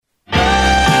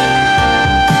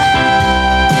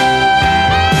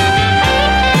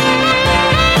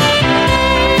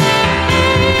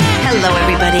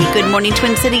Good morning,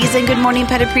 Twin Cities, and good morning,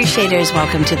 pet appreciators.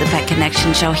 Welcome to the Pet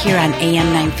Connection Show here on AM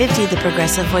 950, the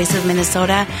progressive voice of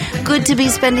Minnesota. Good to be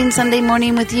spending Sunday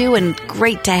morning with you, and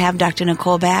great to have Dr.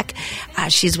 Nicole back.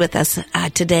 She's with us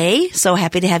today. So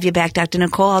happy to have you back, Dr.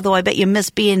 Nicole, although I bet you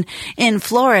miss being in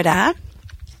Florida.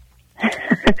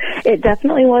 It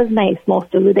definitely was nice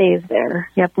most of the days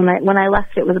there. Yep, when I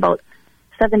left, it was about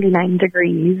 79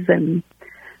 degrees and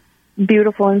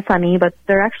beautiful and sunny, but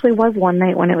there actually was one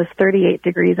night when it was 38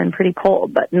 degrees and pretty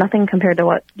cold, but nothing compared to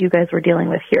what you guys were dealing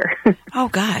with here. Oh,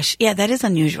 gosh. Yeah, that is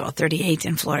unusual, 38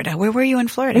 in Florida. Where were you in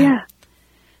Florida? Yeah,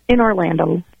 in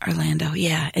Orlando. Orlando,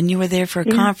 yeah. And you were there for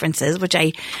conferences, which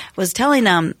I was telling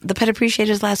the pet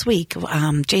appreciators last week.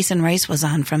 Jason Rice was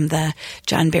on from the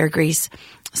John Bear Grease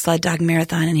Sled Dog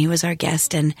Marathon, and he was our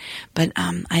guest. But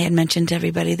I had mentioned to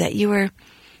everybody that you were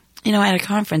at a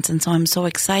conference, and so I'm so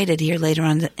excited here later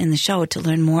on in the show to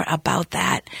learn more about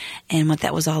that and what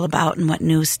that was all about and what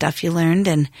new stuff you learned,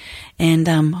 and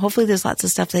hopefully there's lots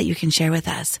of stuff that you can share with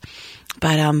us.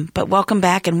 But welcome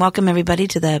back, and welcome everybody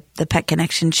to the Pet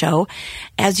Connection Show.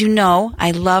 As you know, I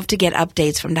love to get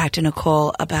updates from Dr.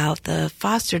 Nicole about the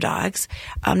foster dogs,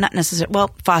 not necessarily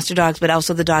foster dogs, but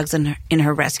also the dogs in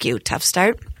her rescue. Tough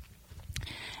Start.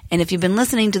 And if you've been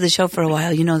listening to the show for a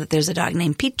while, you know that there's a dog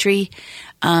named Petrie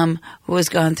who has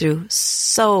gone through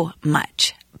so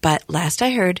much. But last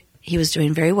I heard, he was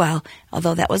doing very well,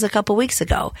 although that was a couple weeks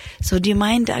ago. So do you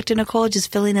mind, Dr. Nicole,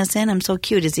 just filling us in? I'm so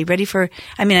cute. Is he ready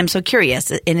I'm so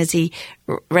curious. And is he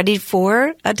ready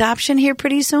for adoption here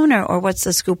pretty soon? Or what's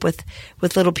the scoop with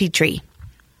little Petrie?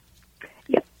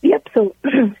 Yep. So,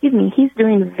 excuse me, he's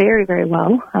doing very, very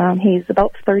well. He's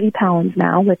about 30 pounds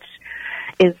now, which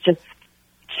is just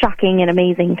shocking and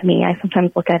amazing to me. I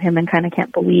sometimes look at him and kind of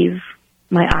can't believe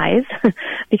my eyes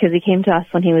because he came to us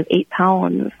when he was 8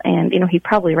 pounds, and he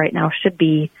probably right now should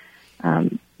be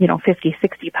 50,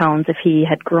 60 pounds if he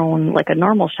had grown like a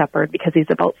normal shepherd, because he's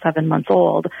about 7 months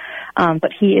old.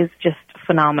 But he is just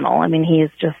phenomenal. I mean, he is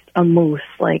just a moose,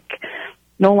 like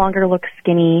no longer looks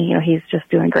skinny. He's just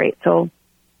doing great. So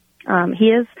he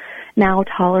is now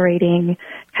tolerating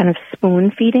kind of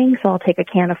spoon feeding. So I'll take a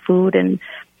can of food and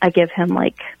I give him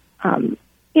like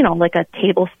a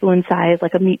tablespoon size,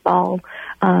 like a meatball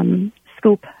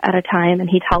scoop at a time, and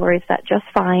he tolerates that just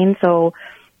fine. So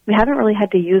we haven't really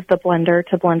had to use the blender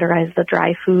to blenderize the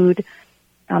dry food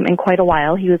in quite a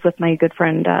while. He was with my good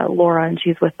friend Laura, and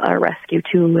she's with our rescue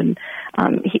too, and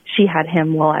she had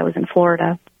him while I was in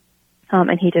Florida,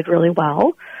 and he did really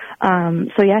well.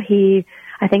 So yeah,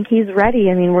 I think he's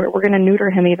ready. I mean, we're going to neuter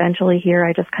him eventually here.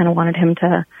 I just kind of wanted him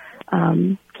to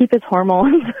keep his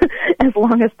hormones as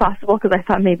long as possible, because I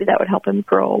thought maybe that would help him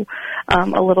grow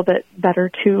a little bit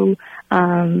better too.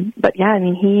 But yeah, I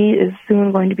mean, he is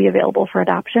soon going to be available for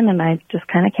adoption, and I just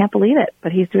kind of can't believe it,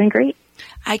 but he's doing great.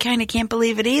 I kind of can't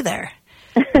believe it either.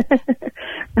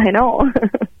 I know.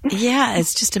 Yeah,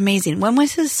 it's just amazing. When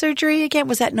was his surgery again?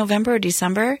 Was that November or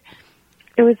December?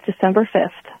 It was December 5th.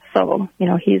 So,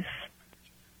 he's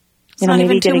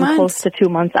maybe getting close to 2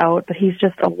 months out, but he's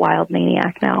just a wild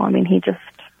maniac now. I mean,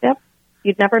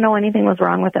 you'd never know anything was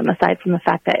wrong with him aside from the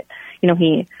fact that,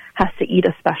 he has to eat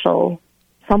a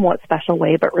somewhat special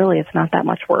way, but really it's not that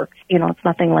much work. It's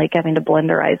nothing like having to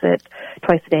blenderize it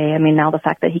twice a day. I mean, now the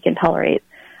fact that he can tolerate,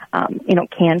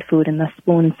 canned food in the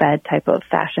spoon-fed type of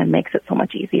fashion makes it so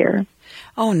much easier.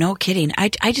 Oh, no kidding.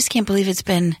 I just can't believe it's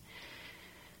been...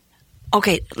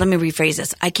 Okay, let me rephrase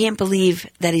this. I can't believe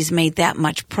that he's made that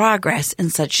much progress in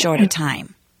such short a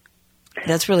time.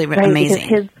 That's really amazing.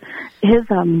 Because his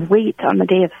weight on the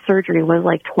day of surgery was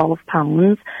like 12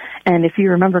 pounds. And if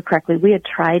you remember correctly, we had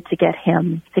tried to get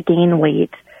him to gain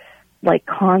weight like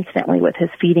constantly with his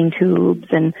feeding tubes.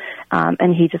 And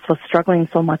he just was struggling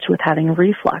so much with having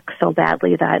reflux so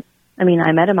badly that,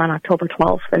 I met him on October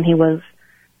 12th and he was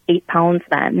 8 pounds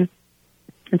then.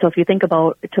 And so if you think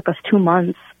about, it took us 2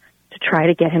 months to try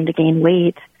to get him to gain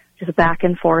weight, just back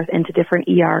and forth into different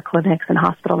ER clinics and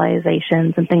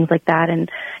hospitalizations and things like that.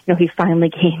 And, he finally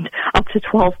gained up to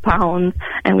 12 pounds,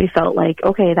 and we felt like,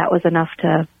 okay, that was enough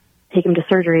to take him to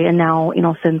surgery. And now,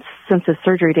 since his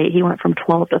surgery date, he went from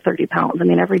 12 to 30 pounds. I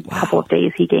mean, every couple of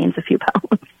days he gains a few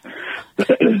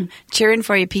pounds. Cheering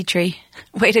for you, Petrie.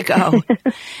 Way to go.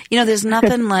 There's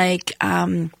nothing like,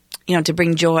 to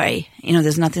bring joy.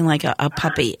 There's nothing like a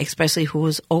puppy, especially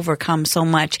who's overcome so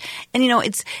much. And,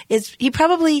 he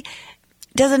probably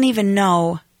doesn't even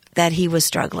know that he was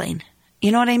struggling.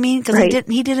 You know what I mean? Because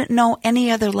he didn't know any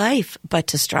other life but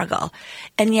to struggle.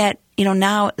 And yet,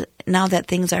 now that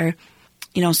things are,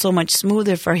 so much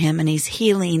smoother for him, and he's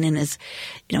healing, and his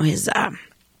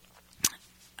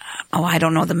I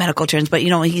don't know the medical terms, but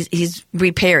he's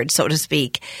repaired, so to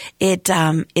speak.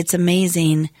 It's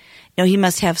amazing. He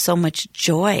must have so much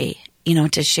joy,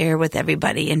 to share with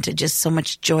everybody, and to just so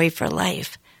much joy for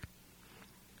life.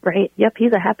 Right. Yep.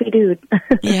 He's a happy dude.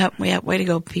 Yep. Way to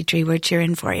go, Petrie. We're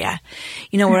cheering for you.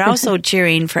 We're also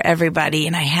cheering for everybody,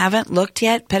 and I haven't looked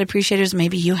yet. Pet appreciators,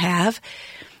 maybe you have,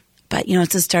 but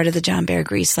it's the start of the John Bear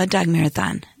Grease Sled Dog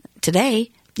Marathon today.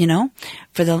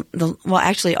 For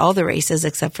actually all the races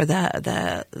except for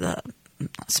the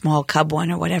small cub one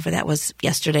or whatever that was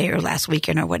yesterday or last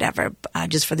weekend or whatever,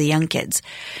 just for the young kids.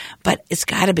 But it's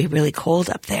got to be really cold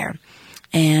up there.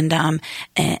 And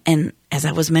as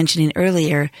I was mentioning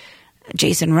earlier,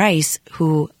 Jason Rice,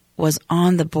 who was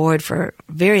on the board for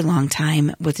a very long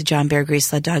time with the John Bear Grease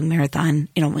Sled Dog Marathon,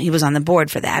 he was on the board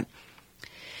for that.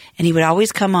 And he would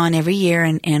always come on every year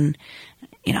and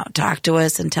talk to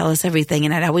us and tell us everything.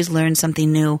 And I'd always learn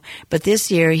something new. But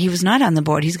this year he was not on the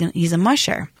board. He's a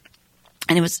musher.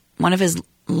 And it was one of his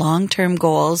long-term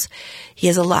goals. He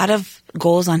has a lot of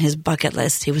goals on his bucket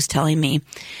list, he was telling me.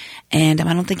 And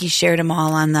I don't think he shared them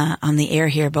all on the air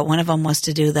here, but one of them was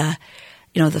to do the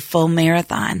full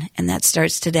marathon, and that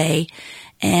starts today.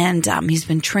 And he's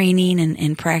been training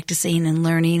and practicing and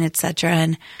learning, etc.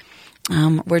 And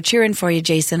we're cheering for you,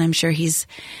 Jason. I'm sure he's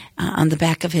on the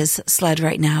back of his sled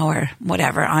right now, or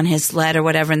whatever, on his sled or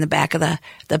whatever in the back of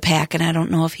the pack. And I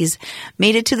don't know if he's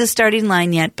made it to the starting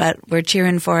line yet, but we're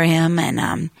cheering for him. And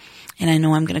I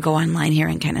know I'm going to go online here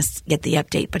and kind of get the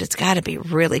update, but it's got to be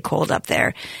really cold up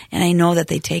there. And I know that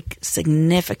they take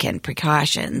significant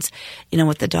precautions,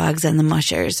 with the dogs and the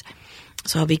mushers.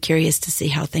 So I'll be curious to see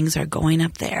how things are going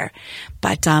up there.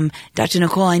 But Dr.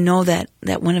 Nicole, I know that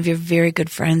one of your very good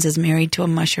friends is married to a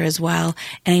musher as well.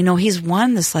 And I know he's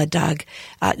won the sled dog,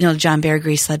 John Bear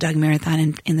Grease Sled Dog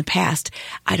Marathon in the past.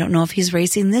 I don't know if he's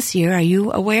racing this year. Are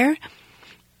you aware?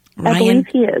 I believe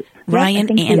he is. Ryan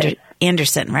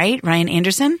Anderson, right? Ryan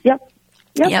Anderson?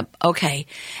 Yep. Okay.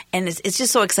 And it's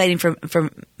just so exciting for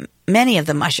many of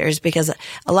the mushers, because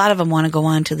a lot of them want to go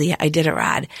on to the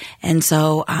Iditarod. And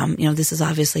so, this is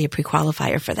obviously a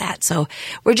pre-qualifier for that. So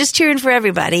we're just cheering for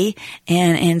everybody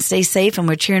and stay safe. And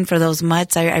we're cheering for those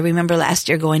mutts. I remember last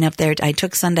year going up there. I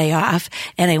took Sunday off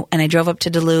and I drove up to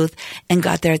Duluth and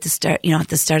got there at the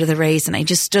start of the race. And I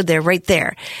just stood there, right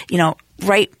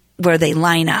right where they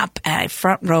line up at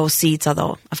front row seats,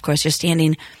 although of course you're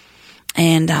standing,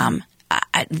 and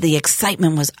the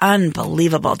excitement was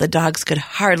unbelievable. The dogs could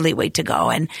hardly wait to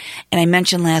go. And I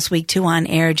mentioned last week too on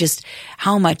air just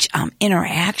how much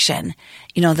interaction,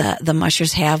 the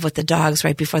mushers have with the dogs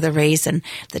right before the race, and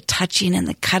the touching and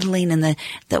the cuddling and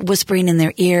the whispering in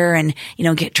their ear, and,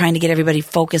 trying to get everybody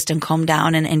focused and calm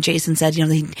down. And Jason said,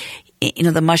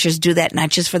 the mushers do that not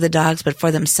just for the dogs, but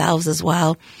for themselves as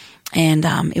well. And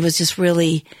it was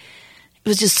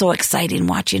just so exciting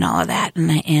watching all of that.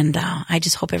 And I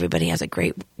just hope everybody has a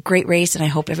great race, and I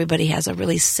hope everybody has a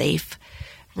really safe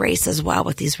race as well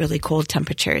with these really cold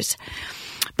temperatures.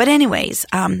 But anyways,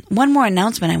 one more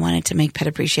announcement I wanted to make, pet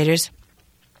appreciators.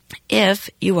 If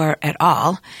you are at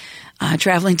all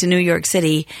traveling to New York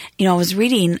City, I was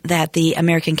reading that the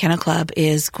American Kennel Club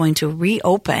is going to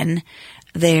reopen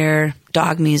their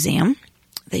dog museum.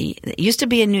 It used to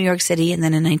be in New York City, and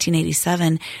then in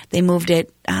 1987 they moved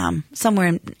it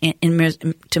somewhere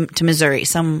to Missouri.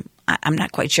 I'm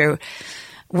not quite sure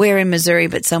where in Missouri,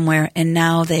 but somewhere. And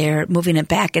now they're moving it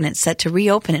back, and it's set to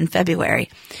reopen in February.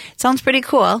 It sounds pretty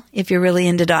cool if you're really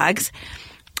into dogs.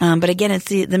 But again, it's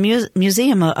the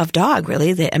Museum of Dog,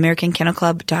 really, the American Kennel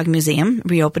Club Dog Museum,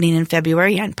 reopening in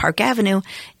February on Park Avenue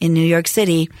in New York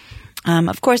City.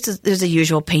 Of course, there's the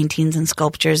usual paintings and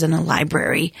sculptures and a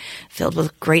library filled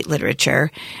with great literature.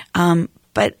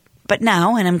 But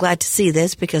now, and I'm glad to see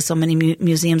this because so many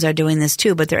museums are doing this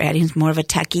too, but they're adding more of a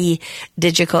techie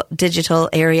digital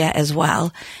area as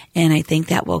well. And I think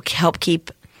that will help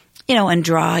keep, and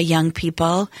draw young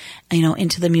people,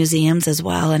 into the museums as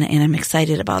well. And I'm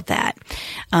excited about that.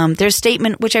 Their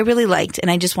statement, which I really liked, and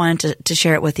I just wanted to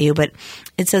share it with you, but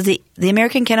it says the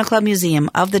American Kennel Club Museum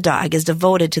of the Dog is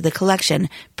devoted to the collection,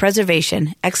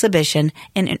 preservation, exhibition,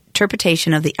 and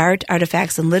interpretation of the art,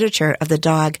 artifacts, and literature of the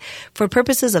dog for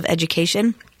purposes of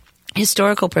education,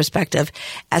 historical perspective,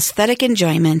 aesthetic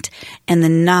enjoyment, and the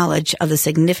knowledge of the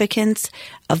significance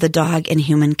of the dog and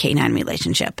human canine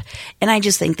relationship. And I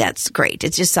just think that's great.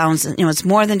 It just sounds, it's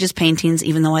more than just paintings,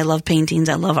 even though I love paintings.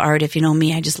 I love art. If you know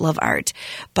me, I just love art.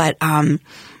 But I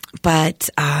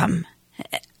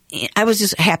was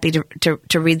just happy to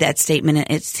read that statement.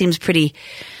 It seems pretty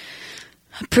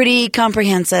pretty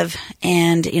comprehensive.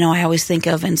 And, I always think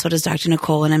of, and so does Dr.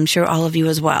 Nicole, and I'm sure all of you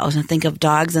as well, and think of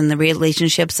dogs and the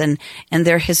relationships and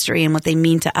their history and what they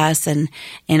mean to us and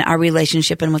our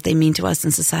relationship and what they mean to us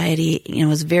in society,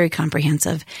 is very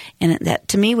comprehensive. And that,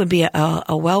 to me, would be a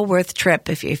well worth trip.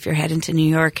 If you're heading to New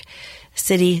York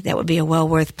City, that would be a well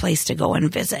worth place to go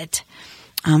and visit,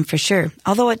 for sure.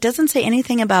 Although it doesn't say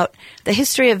anything about the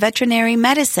history of veterinary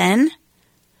medicine.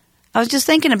 I was just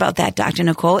thinking about that, Dr.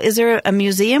 Nicole. Is there a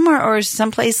museum or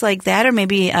someplace like that, or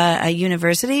maybe a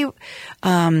university,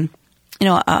 a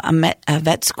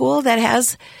vet school that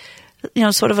has,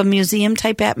 sort of a museum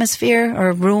type atmosphere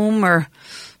or room or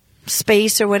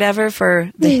space or whatever for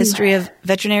the history of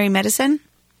veterinary medicine?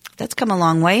 That's come a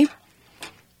long way.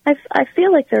 I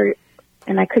feel like there,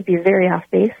 and I could be very off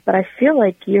base, but I feel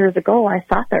like years ago I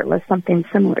thought there was something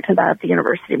similar to that at the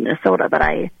University of Minnesota, but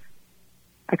I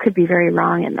could be very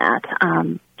wrong in that.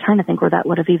 Trying to think where that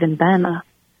would have even been.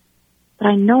 But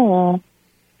I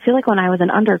feel like when I was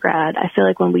an undergrad, I feel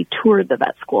like when we toured the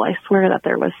vet school, I swear that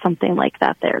there was something like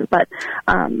that there. But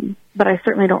I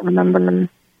certainly don't remember,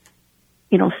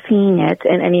 seeing it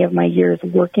in any of my years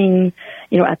working,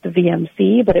 at the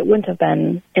VMC, but it wouldn't have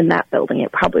been in that building.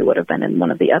 It probably would have been in one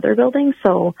of the other buildings.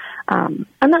 So I'm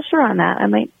not sure on that. I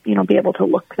might, be able to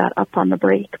look that up on the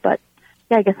break, but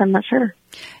yeah, I guess I'm not sure.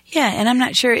 Yeah, and I'm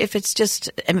not sure if it's just,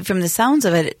 from the sounds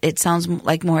of it, it sounds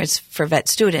like more it's for vet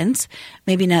students,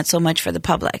 maybe not so much for the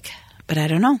public, but I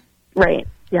don't know. Right,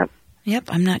 Yep,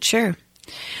 I'm not sure.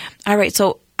 All right,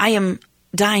 so I am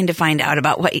dying to find out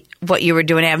about what you were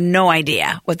doing. I have no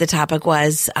idea what the topic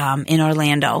was in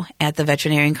Orlando at the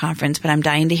veterinarian conference, but I'm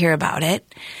dying to hear about it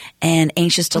and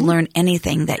anxious to learn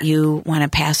anything that you want to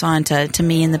pass on to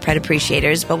me and the Pet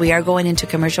Appreciators. But we are going into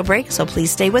commercial break, so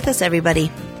please stay with us,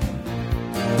 everybody.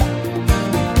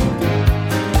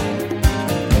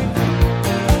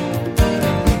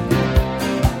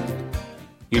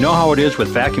 You know how it is with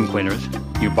vacuum cleaners.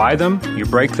 You buy them, you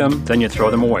break them, then you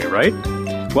throw them away, right?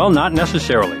 Well, not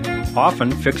necessarily.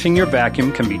 Often, fixing your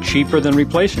vacuum can be cheaper than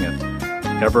replacing it.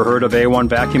 Ever heard of A1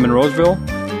 Vacuum in Roseville?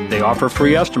 They offer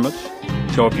free estimates.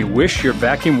 So if you wish your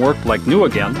vacuum worked like new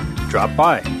again, drop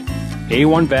by.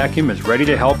 A1 Vacuum is ready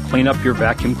to help clean up your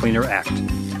vacuum cleaner act.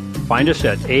 Find us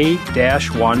at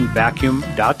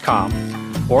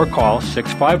a-1vacuum.com or call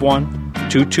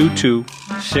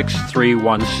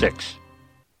 651-222-6316.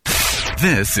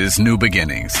 This is New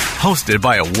Beginnings, hosted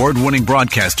by award-winning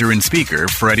broadcaster and speaker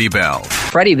Freddie Bell.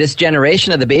 Freddie, this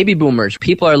generation of the baby boomers,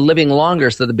 people are living longer,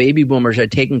 so the baby boomers are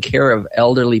taking care of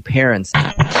elderly parents.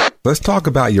 Let's talk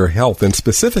about your health, and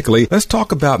specifically, let's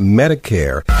talk about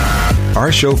Medicare.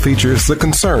 Our show features the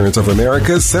concerns of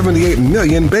America's 78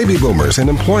 million baby boomers in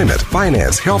employment,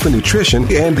 finance, health and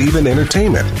nutrition, and even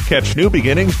entertainment. Catch New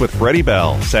Beginnings with Freddie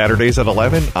Bell, Saturdays at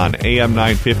 11 on AM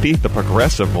 950, the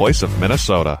progressive voice of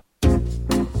Minnesota.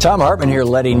 Tom Hartman here,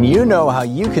 letting you know how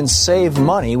you can save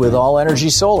money with All Energy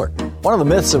Solar. One of the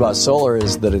myths about solar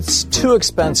is that it's too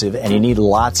expensive and you need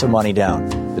lots of money down.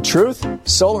 The truth?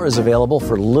 Solar is available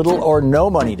for little or no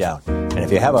money down. And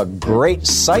if you have a great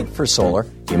site for solar,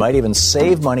 you might even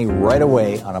save money right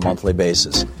away on a monthly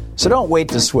basis. So don't wait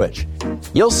to switch.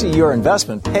 You'll see your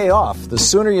investment pay off the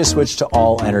sooner you switch to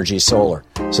All Energy Solar.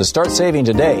 So start saving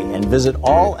today and visit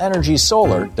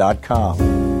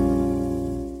allenergysolar.com.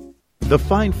 The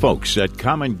fine folks at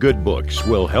Common Good Books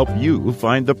will help you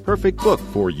find the perfect book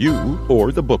for you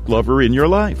or the book lover in your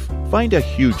life. Find a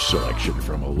huge selection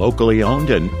from a locally owned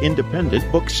and independent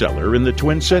bookseller in the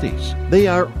Twin Cities. They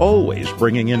are always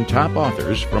bringing in top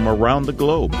authors from around the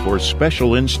globe for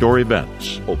special in-store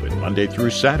events. Open Monday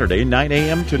through Saturday, 9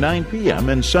 a.m. to 9 p.m.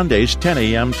 and Sundays, 10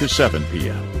 a.m. to 7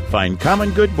 p.m. Find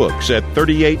Common Good Books at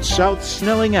 38 South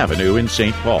Snelling Avenue in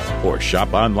St. Paul or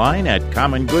shop online at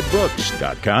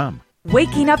commongoodbooks.com.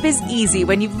 Waking up is easy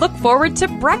when you look forward to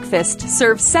breakfast.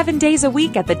 Served 7 days a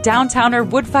week at the Downtowner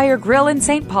Woodfire Grill in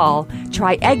St. Paul.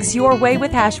 Try eggs your way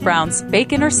with hash browns,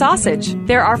 bacon, or sausage.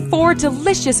 There are 4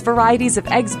 delicious varieties of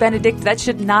Eggs Benedict that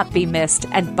should not be missed.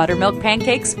 And buttermilk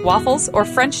pancakes, waffles, or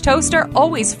French toast are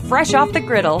always fresh off the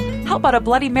griddle. How about a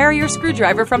Bloody Mary or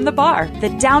screwdriver from the bar? The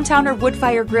Downtowner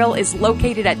Woodfire Grill is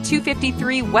located at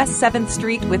 253 West 7th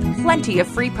Street with plenty of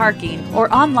free parking.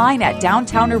 Or online at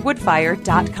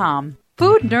downtownerwoodfire.com.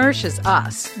 Food nourishes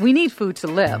us. We need food to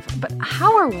live. But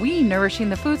how are we nourishing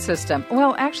the food system?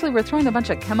 Well, actually, we're throwing a bunch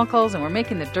of chemicals and we're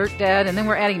making the dirt dead, and then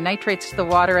we're adding nitrates to the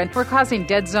water, and we're causing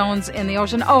dead zones in the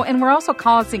ocean. Oh, and we're also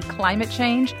causing climate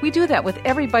change. We do that with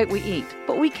every bite we eat.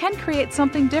 But we can create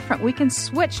something different. We can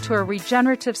switch to a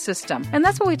regenerative system. And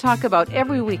that's what we talk about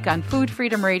every week on Food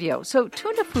Freedom Radio. So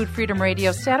tune to Food Freedom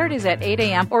Radio Saturdays at 8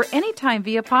 a.m. or anytime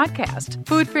via podcast.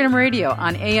 Food Freedom Radio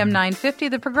on AM 950,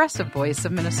 the progressive voice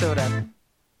of Minnesota.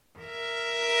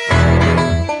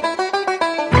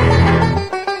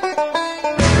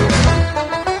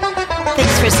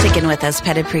 Thanks for sticking with us,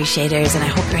 pet appreciators, and I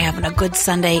hope you're having a good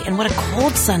Sunday. And what a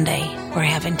cold Sunday we're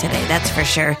having today, that's for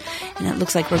sure. And it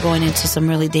looks like we're going into some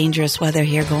really dangerous weather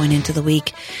here going into the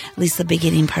week, at least the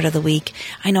beginning part of the week.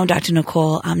 I know Dr.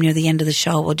 Nicole, near the end of the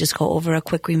show, will just go over a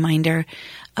quick reminder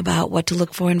about what to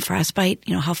look for in frostbite,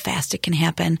 how fast it can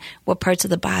happen, what parts of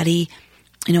the body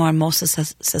are most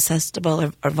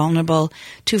susceptible or vulnerable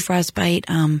to frostbite.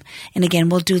 And again,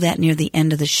 we'll do that near the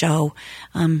end of the show,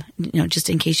 just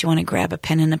in case you want to grab a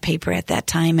pen and a paper at that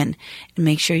time and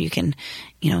make sure you can,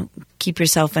 keep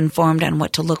yourself informed on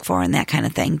what to look for and that kind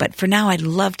of thing. But for now, I'd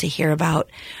love to hear about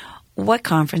what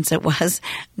conference it was.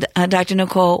 Dr.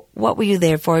 Nicole, what were you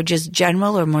there for? Just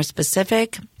general or more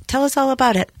specific? Tell us all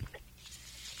about it.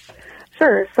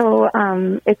 Sure. So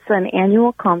it's an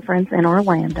annual conference in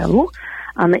Orlando.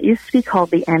 It used to be called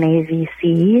the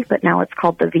NAVC, but now it's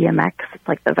called the VMX. It's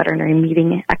like the Veterinary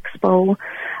Meeting Expo.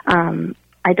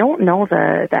 I don't know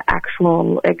the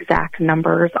actual exact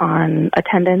numbers on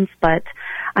attendance, but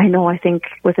I think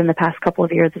within the past couple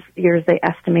of years they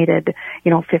estimated,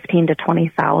 15 to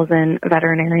 20,000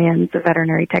 veterinarians,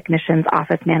 veterinary technicians,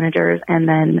 office managers, and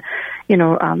then,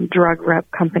 drug rep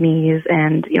companies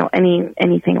and,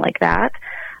 anything like that.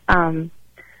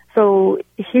 So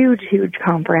huge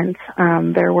conference.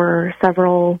 There were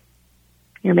several,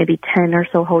 maybe 10 or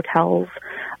so hotels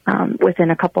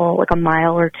within a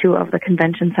mile or two of the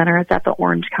convention center. It's at the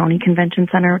Orange County Convention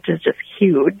Center, which is just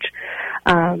huge.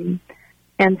 And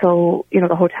so,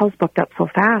 the hotels booked up so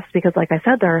fast because, like I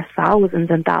said, there are thousands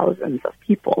and thousands of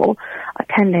people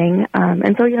attending.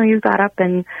 And so, you got up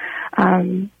and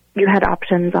you had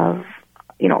options of,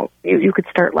 you could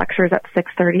start lectures at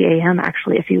 6:30 a.m.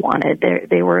 actually if you wanted.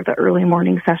 They were the early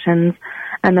morning sessions,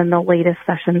 and then the latest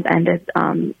sessions ended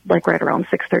right around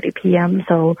 6:30 p.m.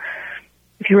 So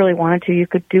if you really wanted to, you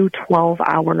could do 12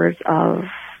 hours of,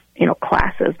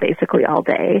 classes basically all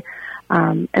day.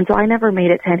 And so I never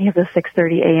made it to any of the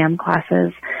 6:30 a.m.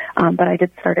 classes, but I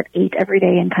did start at 8 every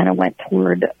day and kind of went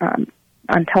toward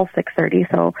until 6:30,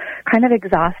 so kind of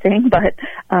exhausting, but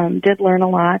did learn a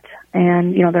lot.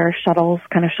 And, there are shuttles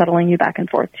kind of shuttling you back and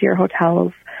forth to your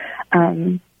hotels.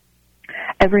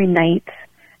 Every night,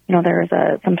 there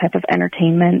was some type of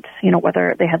entertainment,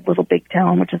 whether they had Little Big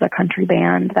Town, which is a country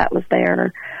band that was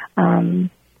there. And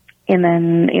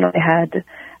then, they had,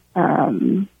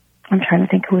 I'm trying to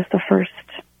think who was the first.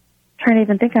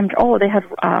 They had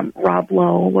Rob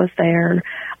Lowe was there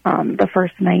the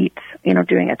first night,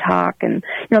 doing a talk. And,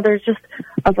 there's just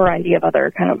a variety of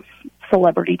other kind of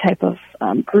celebrity type of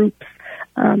groups.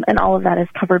 And all of that is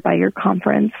covered by your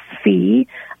conference fee.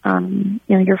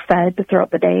 You're fed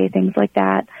throughout the day, things like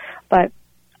that.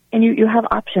 And you have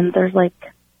options. There's I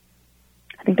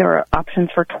think there are options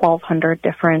for 1,200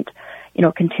 different,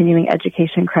 continuing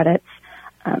education credits.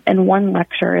 And one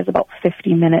lecture is about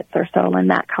 50 minutes or so, and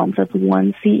that counts as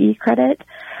one CE credit.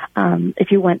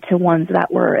 If you went to ones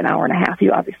that were an hour and a half,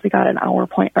 you obviously got an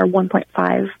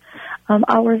 1.5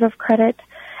 hours of credit.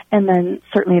 And then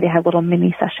certainly they have little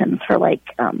mini sessions for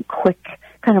quick,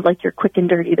 kind of like your quick and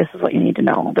dirty, this is what you need to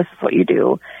know, this is what you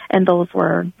do. And those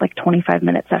were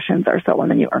 25-minute sessions or so,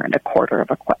 and then you earned a quarter of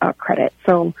a credit.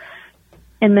 So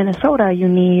in Minnesota, you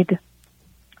need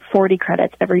 40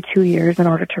 credits every 2 years in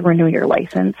order to renew your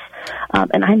license.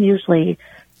 And I'm usually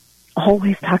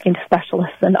always talking to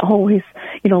specialists and always,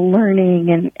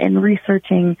 learning and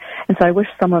researching. And so I wish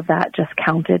some of that just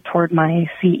counted toward my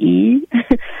CE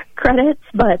credits,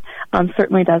 but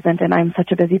certainly doesn't. And I'm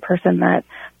such a busy person that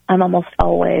I'm almost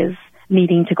always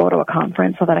needing to go to a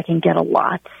conference so that I can get a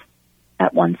lot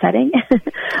at one setting.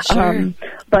 Sure.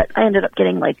 But I ended up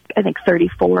getting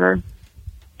 34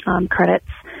 credits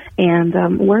and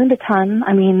learned a ton.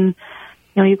 I mean,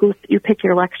 you pick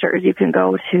your lectures. You can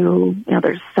go to,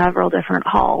 there's several different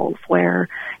halls where,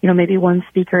 maybe one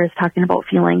speaker is talking about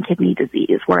feline kidney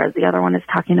disease, whereas the other one is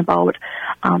talking about,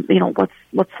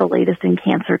 what's the latest in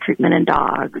cancer treatment in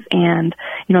dogs. And,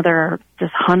 there are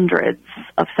just hundreds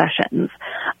of sessions.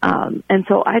 And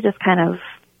so I just kind of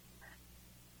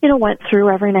went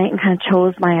through every night and kind of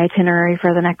chose my itinerary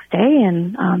for the next day,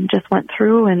 and just went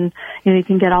through, and you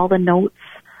can get all the notes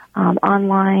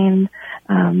online.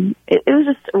 It was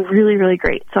just really, really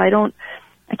great. So I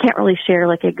can't really share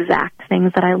like exact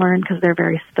things that I learned because they're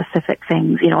very specific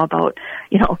things, about,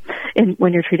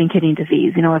 when you're treating kidney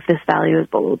disease, if this value is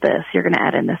below this, you're going to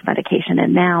add in this medication.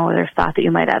 And now there's thought that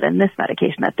you might add in this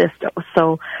medication at this dose.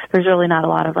 So there's really not a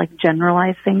lot of like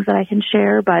generalized things that I can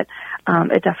share, but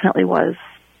it definitely was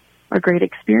a great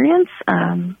experience.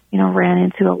 Ran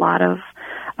into a lot of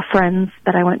friends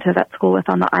that I went to vet school with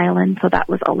on the island. So that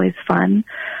was always fun.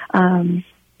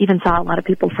 Even saw a lot of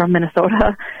people from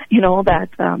Minnesota,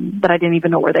 that I didn't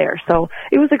even know were there. So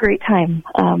it was a great time.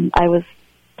 I was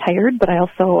tired, but I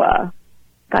also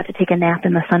got to take a nap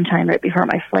in the sunshine right before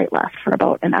my flight left for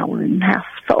about an hour and a half.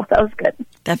 So that was good.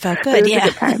 That felt good, yeah.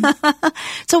 A good time.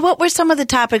 So what were some of the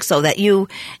topics, though, that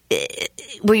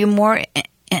were you more,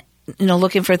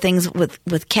 looking for things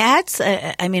with cats?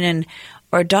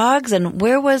 Or dogs? And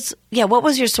what was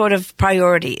your sort of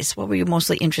priorities? What were you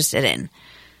mostly interested in?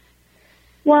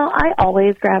 Well, I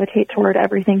always gravitate toward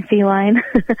everything feline.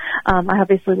 I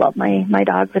obviously love my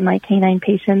dogs and my canine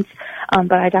patients,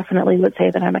 but I definitely would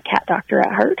say that I'm a cat doctor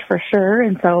at heart for sure.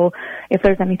 And so if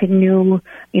there's anything new,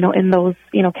 in those,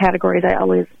 categories, I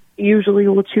always usually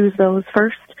will choose those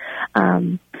first.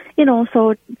 So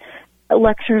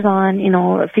lectures on,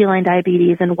 feline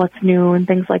diabetes and what's new and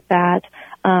things like that.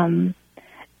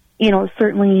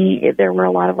 Certainly there were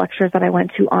a lot of lectures that I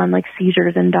went to on like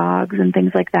seizures in dogs and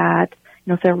things like that.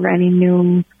 If there were any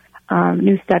new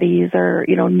studies or,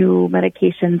 new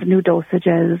medications, new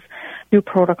dosages, new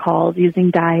protocols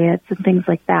using diets and things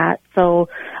like that. So,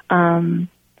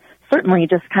 certainly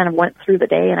just kind of went through the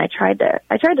day, and I tried to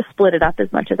split it up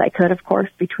as much as I could, of course,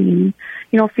 between,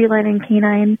 feline and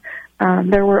canine.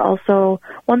 There were also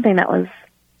one thing that was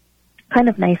kind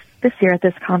of nice this year at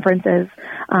this conference is,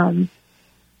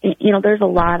 there's a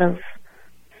lot of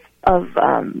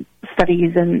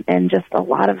studies and just a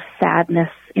lot of sadness,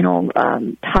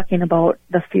 talking about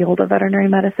the field of veterinary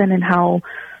medicine and how,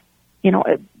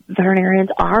 veterinarians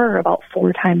are about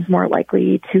 4 times more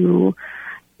likely to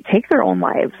take their own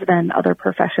lives than other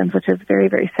professions, which is very,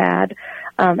 very sad.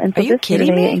 And so this year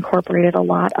they incorporated a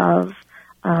lot of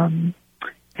kind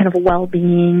of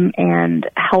well-being and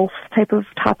health type of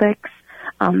topics.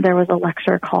 There was a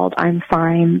lecture called I'm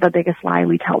Fine, the Biggest Lie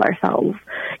We Tell Ourselves,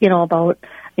 about,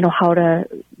 how to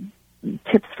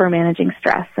tips for managing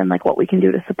stress and like what we can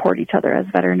do to support each other as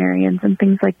veterinarians and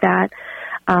things like that.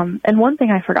 And one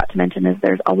thing I forgot to mention is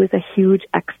there's always a huge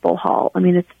expo hall.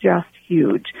 It's just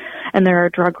huge. And there are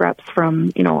drug reps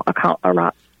from,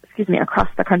 across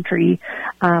the country,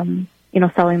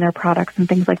 selling their products and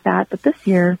things like that. But this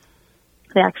year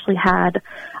they actually had,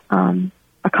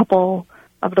 a couple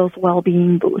of those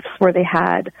well-being booths where they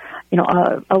had,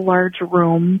 a large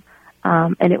room,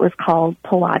 and it was called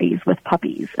Pilates with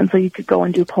Puppies. And so you could go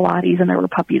and do Pilates and there were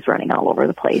puppies running all over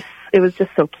the place. It was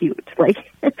just so cute.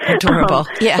 Adorable.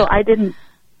 Yeah. So I didn't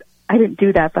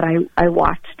do that, but I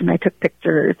watched and I took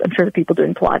pictures. I'm sure the people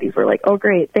doing Pilates were like, oh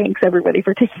great, thanks everybody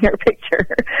for taking our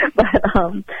picture. But,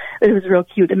 it was real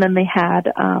cute. And then they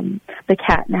had, the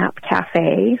Catnap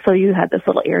Cafe. So you had this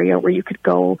little area where you could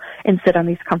go and sit on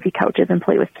these comfy couches and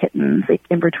play with kittens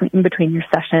in between your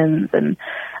sessions, and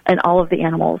all of the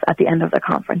animals at the end of the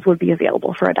conference would be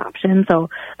available for adoption. So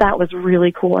that was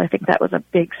really cool. I think that was a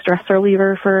big stress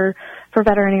reliever for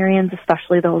veterinarians,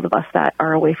 especially those of us that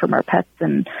are away from our pets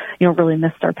and, really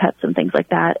missed our pets and things like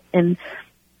that. And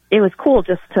it was cool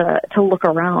just to look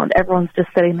around. Everyone's just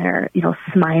sitting there,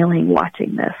 smiling,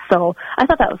 watching this. So I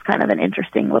thought that was kind of an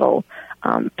interesting little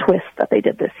twist that they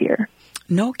did this year.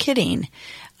 No kidding.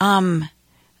 But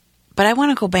I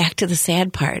want to go back to the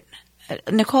sad part.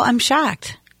 Nicole, I'm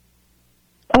shocked.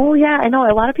 Oh, yeah, I know.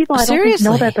 A lot of people I don't think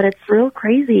know that, but it's real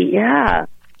crazy. Yeah.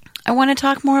 I want to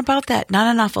talk more about that. Not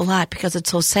an awful lot because it's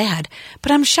so sad.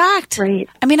 But I'm shocked. Right.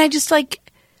 I just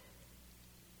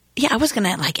I was going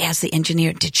to ask the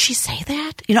engineer, did she say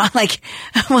that?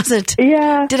 Was it?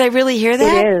 Yeah. Did I really hear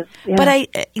that? It is. Yeah. But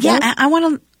I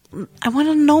want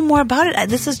to know more about it.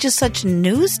 This is just such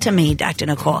news to me, Dr.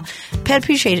 Nicole. Pet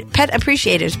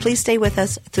appreciators, please stay with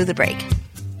us through the break.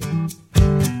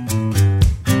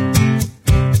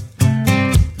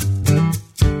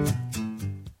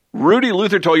 Rudy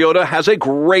Luther Toyota has a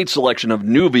great selection of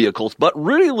new vehicles, but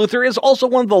Rudy Luther is also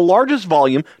one of the largest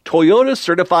volume Toyota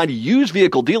certified used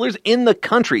vehicle dealers in the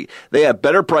country. They have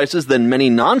better prices than many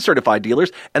non-certified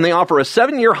dealers, and they offer a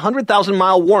 7-year,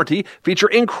 100,000-mile warranty, feature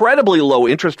incredibly low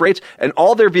interest rates, and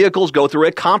all their vehicles go through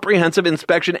a comprehensive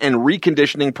inspection and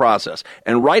reconditioning process.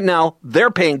 And right now,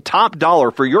 they're paying top dollar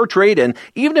for your trade-in,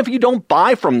 even if you don't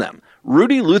buy from them.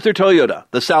 Rudy Luther Toyota,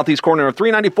 the southeast corner of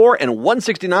 394 and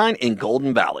 169 in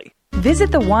Golden Valley.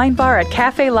 Visit the wine bar at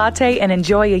Cafe Latte and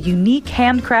enjoy a unique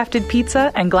handcrafted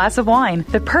pizza and glass of wine.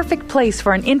 The perfect place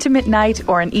for an intimate night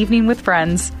or an evening with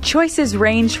friends. Choices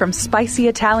range from spicy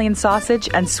Italian sausage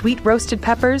and sweet roasted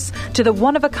peppers to the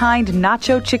one-of-a-kind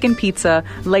nacho chicken pizza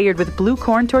layered with blue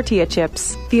corn tortilla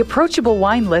chips. The approachable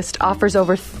wine list offers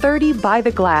over 30 by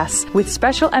the glass with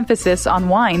special emphasis on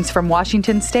wines from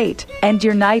Washington State. End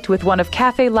your night with one of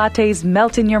Cafe Latte's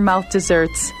melt-in-your-mouth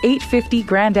desserts, 850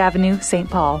 Grand Avenue, St.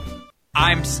 Paul.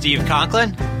 I'm Steve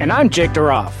Conklin. And I'm Jake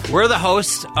Duroff. We're the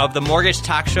hosts of the Mortgage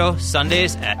Talk Show,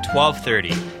 Sundays at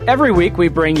 12:30. Every week we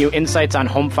bring you insights on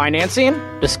home financing,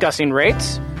 discussing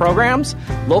rates, programs,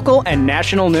 local and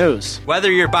national news.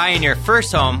 Whether you're buying your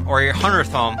first home or your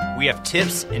 100th home, we have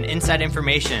tips and inside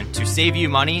information to save you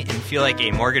money and feel like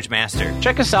a mortgage master.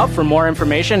 Check us out for more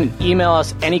information and email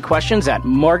us any questions at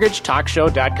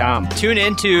mortgagetalkshow.com. Tune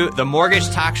in to the Mortgage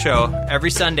Talk Show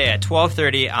every Sunday at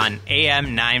 12:30 on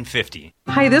AM 950.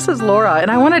 Hi, this is Laura,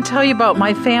 and I want to tell you about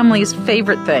my family's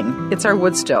favorite thing. It's our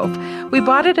wood stove. We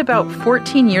bought it about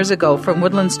 14 years ago from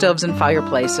Woodland Stoves and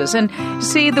Fireplaces. And you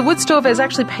see, the wood stove has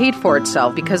actually paid for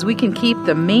itself because we can keep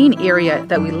the main area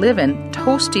that we live in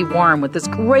toasty warm with this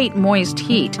great moist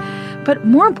heat. But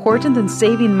more important than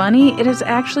saving money, it has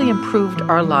actually improved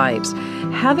our lives.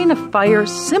 Having a fire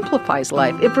simplifies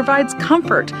life. It provides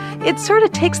comfort. It sort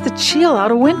of takes the chill out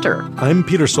of winter. I'm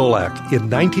Peter Solak. In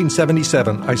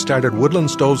 1977, I started Woodland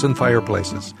Stoves and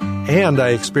Fireplaces, and I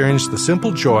experienced the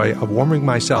simple joy of warming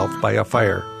myself by a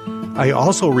fire. I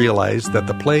also realized that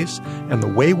the place and the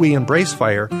way we embrace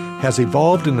fire has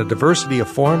evolved in a diversity of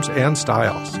forms and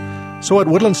styles. So at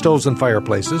Woodland Stoves and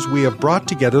Fireplaces, we have brought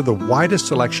together the widest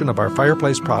selection of our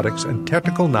fireplace products and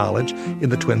technical knowledge in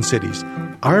the Twin Cities.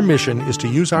 Our mission is to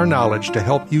use our knowledge to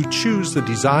help you choose the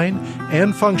design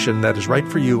and function that is right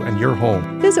for you and your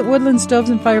home. Visit Woodland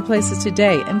Stoves and Fireplaces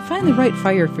today and find the right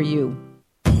fire for you.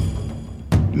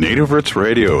 Native Roots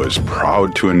Radio is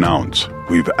proud to announce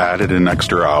we've added an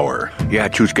extra hour. Yeah,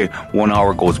 Chushke, 1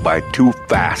 hour goes by too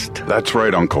fast. That's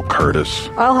right, Uncle Curtis.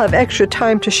 I'll have extra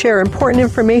time to share important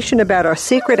information about our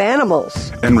secret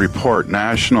animals. And report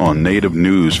national and native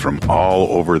news from all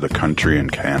over the country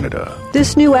and Canada.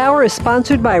 This new hour is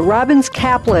sponsored by Robbins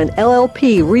Kaplan,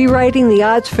 LLP, rewriting the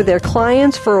odds for their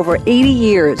clients for over 80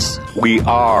 years. We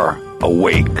are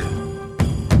awake.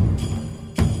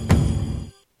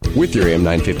 With your AM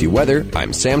 950 weather,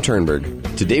 I'm Sam Turnberg.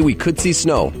 Today we could see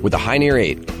snow with a high near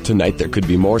 8. Tonight there could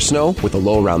be more snow with a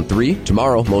low around 3.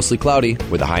 Tomorrow, mostly cloudy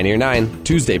with a high near 9.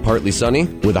 Tuesday, partly sunny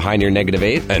with a high near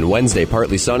 -8. And Wednesday,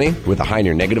 partly sunny with a high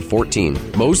near -14.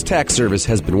 Moe's Tax Service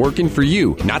has been working for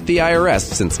you, not the IRS,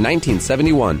 since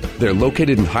 1971. They're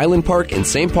located in Highland Park in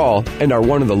St. Paul and are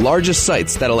one of the largest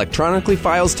sites that electronically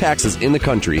files taxes in the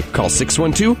country. Call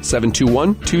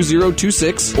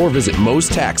 612-721-2026 or visit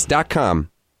moestax.com.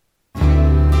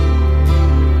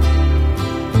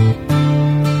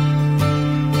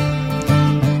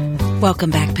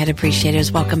 Welcome back, pet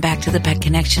appreciators. Welcome back to the Pet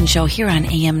Connection Show here on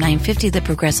AM 950, the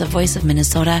progressive voice of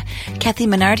Minnesota. Kathy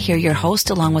Menard here, your host,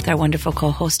 along with our wonderful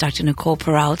co-host, Dr. Nicole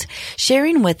Perrault,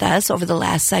 sharing with us over the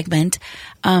last segment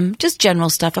just general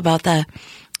stuff about the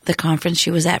conference she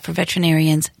was at for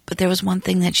veterinarians. But there was one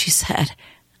thing that she said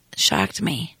that shocked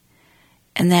me,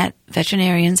 and that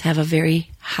veterinarians have a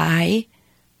very high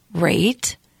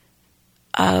rate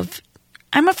of,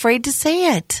 I'm afraid to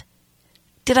say it.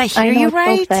 Did I hear you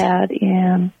right? It's so sad.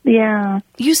 Yeah.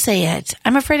 You say it.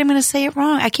 I'm afraid I'm going to say it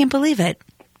wrong. I can't believe it.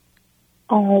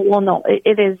 Oh, well, no,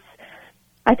 it is.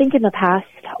 I think in the past,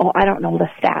 I don't know the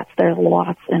stats. There's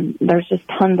lots, and there's just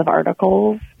tons of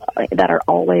articles that are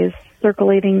always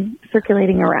circulating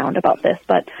around about this.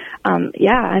 But,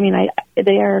 yeah, I mean,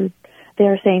 they are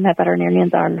saying that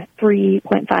veterinarians are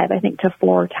 3.5, I think, to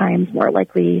 4 times more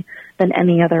likely than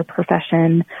any other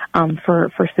profession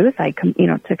for suicide,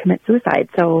 to commit suicide.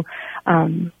 So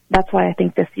that's why I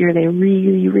think this year they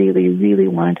really, really, really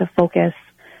wanted to focus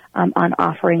on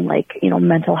offering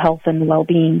mental health and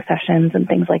well-being sessions and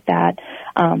things like that.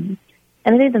 And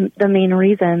I think the main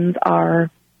reasons are,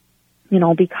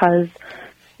 because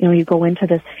you go into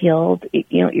this field,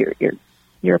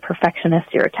 you're a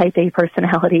perfectionist, you're a type A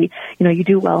personality, you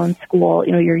do well in school,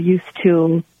 you're used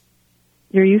to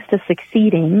you're used to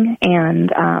succeeding,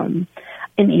 and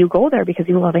you go there because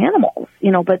you love animals,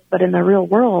 but in the real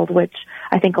world, which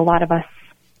I think a lot of us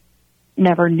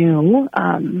never knew,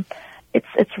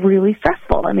 it's really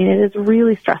stressful. I mean, it is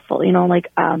really stressful,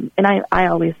 and I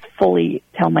always fully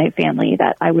tell my family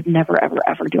that I would never, ever,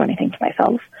 ever do anything to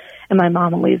myself. And my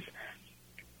mom always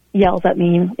yells at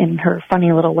me in her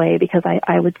funny little way because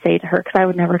I would say to her, because I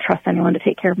would never trust anyone to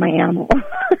take care of my animal.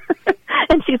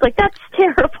 And she's like, that's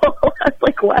terrible. I was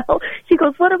like, well, she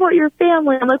goes, what about your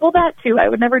family? I'm like, well, that too. I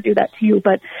would never do that to you.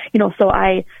 But, so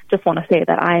I just want to say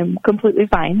that I'm completely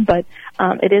fine. But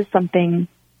it is something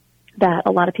that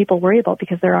a lot of people worry about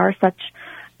because there are such,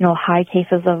 high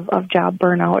cases of job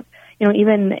burnout.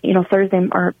 Even,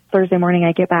 Thursday morning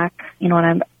I get back,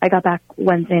 and I got back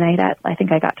Wednesday night I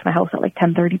think I got to my house at like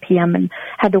 10:30 p.m. and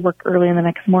had to work early in the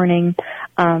next morning.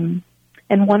 And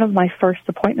one of my first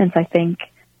appointments, I think,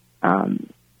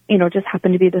 just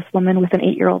happened to be this woman with an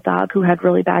 8-year-old dog who had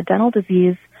really bad dental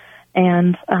disease.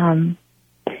 And,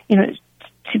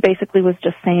 she basically was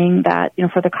just saying that,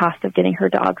 for the cost of getting her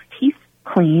dog's teeth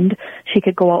cleaned, she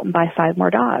could go out and buy 5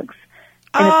 more dogs.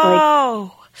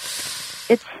 And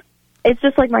it's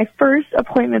just like my first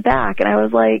appointment back. And I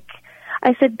was like,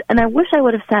 I said, and I wish I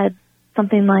would have said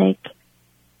something like,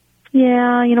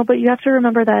 yeah, but you have to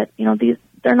remember that,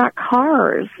 they're not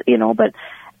cars, but,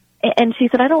 and she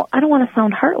said, I don't want to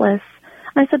sound heartless.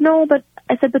 And I said, no, but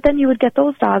then you would get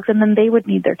those dogs and then they would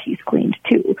need their teeth cleaned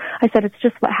too. I said, it's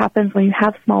just what happens when you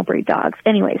have small breed dogs.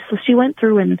 Anyway, so she went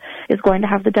through and is going to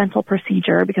have the dental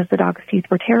procedure because the dog's teeth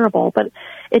were terrible, but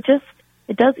it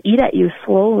does eat at you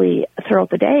slowly throughout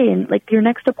the day. And like your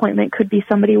next appointment could be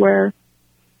somebody where,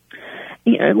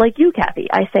 like you, Kathy,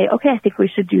 I say, okay, I think we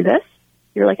should do this.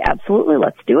 You're like, absolutely,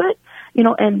 let's do it.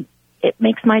 And it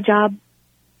makes my job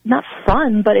not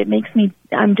fun, but it makes me,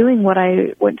 I'm doing what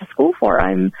I went to school for.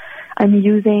 I'm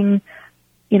using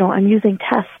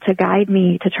tests to guide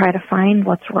me to try to find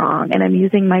what's wrong. And I'm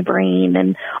using my brain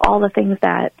and all the things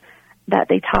that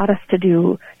they taught us to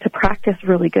do to practice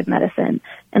really good medicine.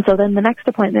 And so then the next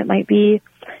appointment might be,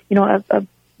 a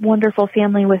wonderful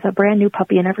family with a brand new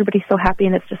puppy and everybody's so happy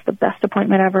and it's just the best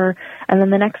appointment ever. And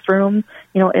then the next room,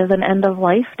 is an end of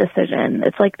life decision.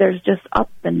 It's like there's just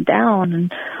up and down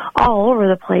and all over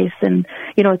the place. And,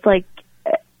 it's like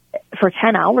for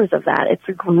 10 hours of that,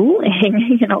 it's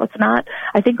grueling. It's not,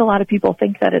 I think a lot of people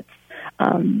think that it's,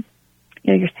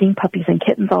 you're seeing puppies and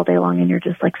kittens all day long and you're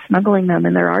just like snuggling them.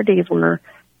 And there are days where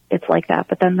it's like that.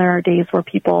 But then there are days where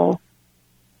people,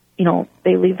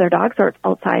 they leave their dogs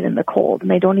outside in the cold and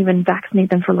they don't even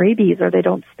vaccinate them for rabies or they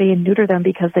don't spay and neuter them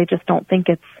because they just don't think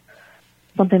it's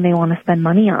something they want to spend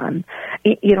money on,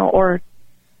 or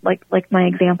like my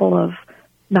example of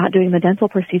not doing the dental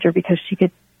procedure because she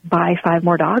could buy 5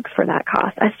 more dogs for that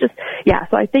cost. That's just, yeah.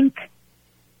 So I think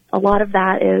a lot of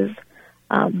that is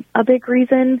a big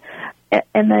reason.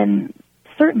 And then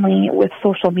certainly with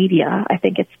social media, I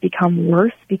think it's become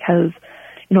worse because,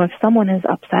 if someone is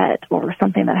upset over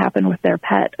something that happened with their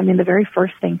pet, I mean, the very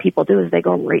first thing people do is they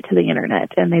go right to the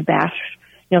internet and they bash,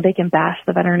 they can bash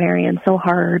the veterinarian so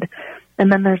hard. And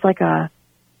then there's it's like a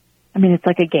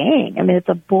gang. I mean, it's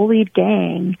a bullied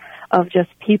gang of just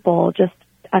people just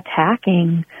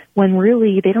attacking when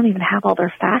really they don't even have all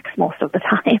their facts most of the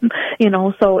time,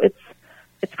 so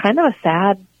it's kind of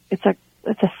it's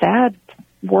a sad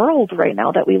world right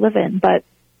now that we live in. But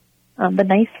the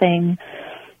nice thing,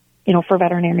 for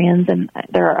veterinarians, and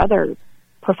there are other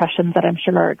professions that I'm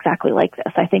sure are exactly like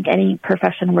this. I think any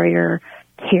profession where you're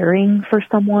caring for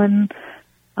someone,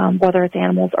 whether it's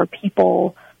animals or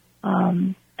people,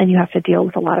 and you have to deal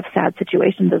with a lot of sad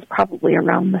situations is probably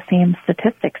around the same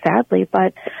statistic, sadly.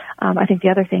 But I think the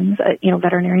other things,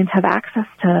 veterinarians have access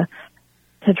to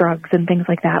drugs and things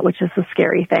like that, which is a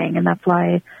scary thing. And that's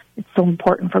why it's so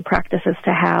important for practices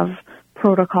to have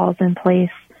protocols in place.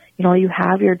 You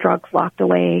have your drugs locked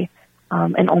away,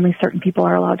 and only certain people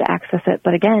are allowed to access it.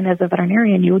 But again, as a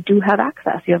veterinarian, you do have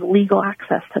access. You have legal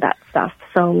access to that stuff.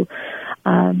 So,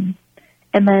 and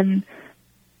then,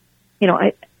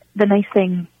 the nice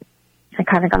thing, I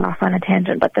kind of got off on a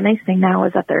tangent, but the nice thing now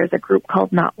is that there is a group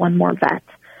called Not One More Vet.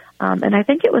 And I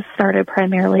think it was started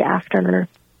primarily after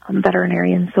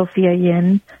veterinarian Sophia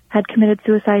Yin had committed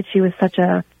suicide. She was such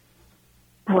a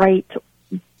bright,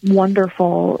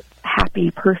 wonderful,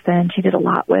 happy person. She did a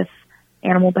lot with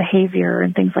animal behavior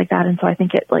and things like that. And so I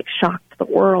think it shocked the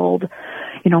world,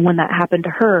 when that happened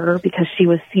to her because she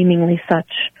was seemingly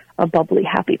such a bubbly,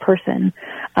 happy person.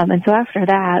 And so after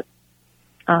that,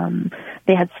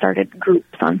 they had started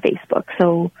groups on Facebook.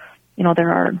 So,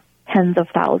 there are tens of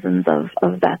thousands of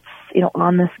vets,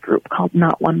 on this group called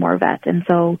Not One More Vet. And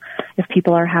so if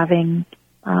people are having,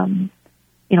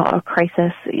 a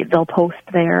crisis, they'll post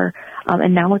there.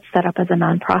 And now it's set up as a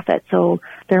nonprofit. So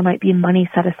there might be money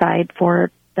set aside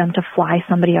for them to fly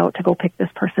somebody out to go pick this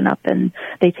person up, and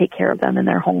they take care of them in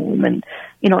their home. And,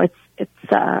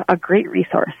 it's a great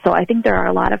resource. So I think there are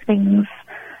a lot of things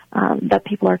that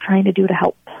people are trying to do to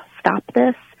help stop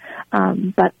this.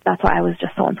 But that's why I was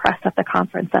just so impressed at the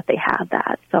conference that they had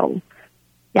that. So,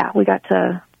 yeah, we got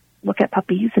to look at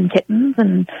puppies and kittens,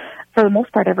 and for the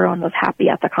most part, everyone was happy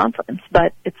at the conference.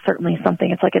 But it's certainly something,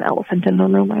 it's like an elephant in the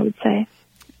room, I would say.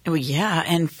 Oh, yeah,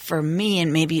 and for me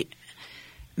and maybe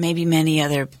many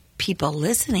other people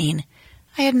listening,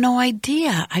 I had no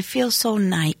idea. I feel so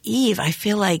naive. I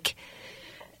feel like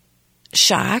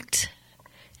shocked,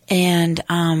 and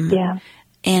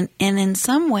and in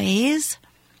some ways,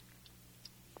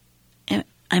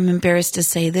 I'm embarrassed to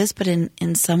say this, but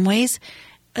in some ways,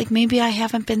 like maybe I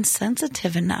haven't been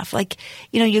sensitive enough. Like,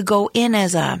 you go in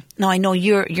as no, I know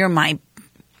you've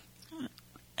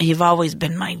always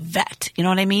been my vet, you know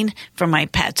what I mean? For my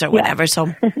pets or whatever.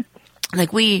 So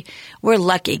like we're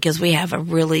lucky because we have a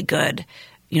really good,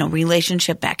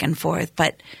 relationship back and forth.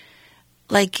 But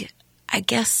like, I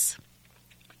guess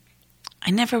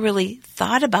I never really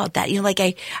thought about that.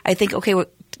 I think, okay, we're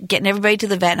getting everybody to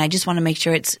the vet, and I just want to make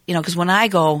sure it's, because when I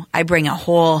go, I bring a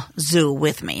whole zoo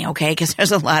with me, okay, because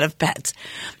there's a lot of pets.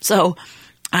 So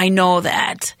I know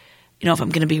that, if I'm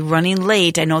going to be running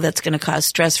late, I know that's going to cause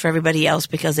stress for everybody else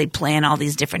because they plan all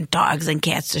these different dogs and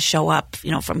cats to show up,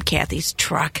 from Kathy's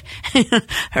truck,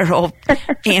 her whole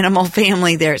animal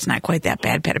family there. It's not quite that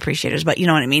bad, Pet Appreciators, but you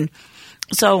know what I mean?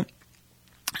 So,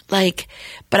 but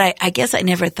I guess I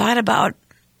never thought about,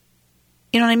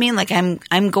 you know what I mean? Like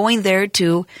I'm going there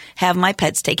to have my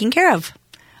pets taken care of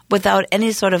without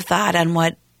any sort of thought on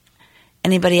what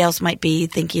anybody else might be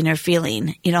thinking or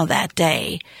feeling, that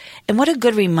day. And what a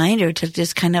good reminder to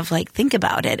just kind of think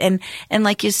about it. And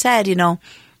like you said,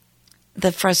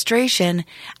 the frustration,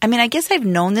 I guess I've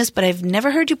known this, but I've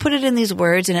never heard you put it in these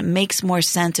words, and it makes more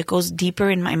sense. It goes deeper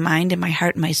in my mind and my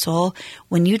heart and my soul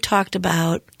when you talked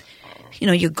about,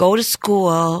 you go to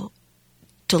school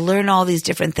to learn all these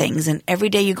different things, and every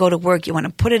day you go to work, you want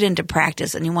to put it into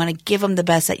practice, and you want to give them the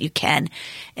best that you can,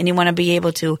 and you want to be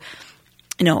able to,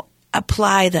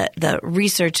 apply the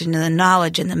research and the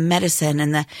knowledge and the medicine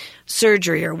and the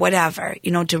surgery or whatever,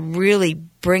 to really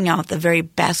bring out the very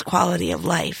best quality of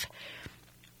life.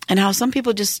 And how some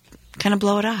people just kind of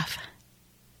blow it off.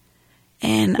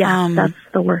 And that's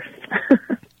the worst.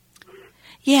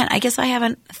 Yeah, I guess I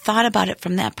haven't thought about it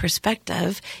from that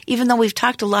perspective. Even though we've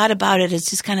talked a lot about it, it's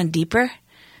just kind of deeper,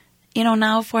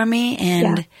 now for me.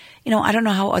 And, I don't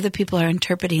know how other people are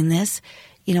interpreting this,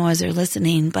 as they're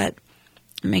listening, but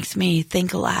it makes me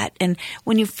think a lot. And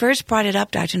when you first brought it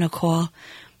up, Dr. Nicole,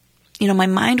 my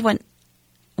mind went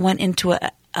into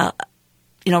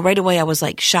right away I was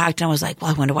shocked, and I was like, well,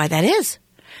 I wonder why that is,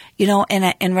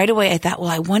 and right away I thought, well,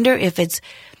 I wonder if it's,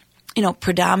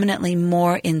 predominantly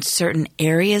more in certain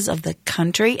areas of the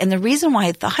country. And the reason why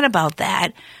I thought about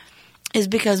that is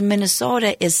because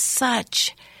Minnesota is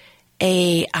such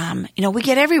a, we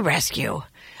get every rescue.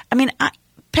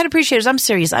 Pet Appreciators, I'm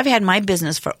serious. I've had my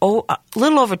business for a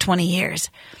little over 20 years.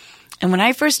 And when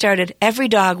I first started, every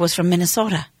dog was from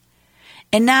Minnesota.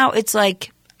 And now it's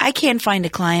like I can't find a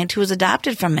client who is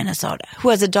adopted from Minnesota, who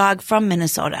has a dog from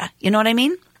Minnesota. You know what I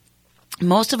mean?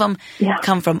 Most of them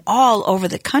come from all over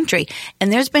the country.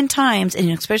 And there's been times, and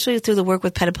especially through the work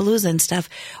with Petapalooza and stuff,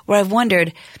 where I've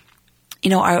wondered,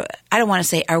 I don't want to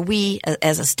say, are we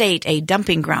as a state a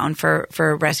dumping ground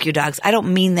for rescue dogs? I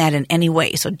don't mean that in any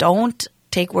way. So don't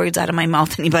take words out of my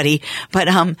mouth, anybody, but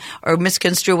or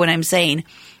misconstrue what I'm saying.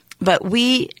 But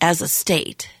we, as a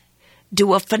state,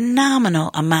 do a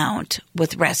phenomenal amount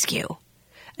with rescue.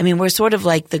 We're sort of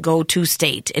like the go-to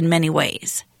state in many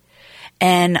ways,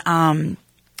 and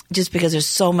just because there's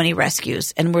so many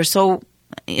rescues, and we're so,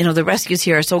 the rescues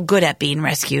here are so good at being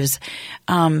rescues.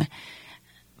 But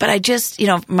I just,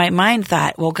 my mind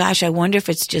thought, well, gosh, I wonder if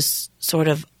it's just sort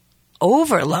of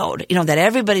overload, that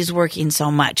everybody's working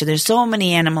so much and there's so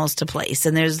many animals to place,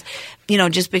 and there's,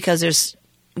 just because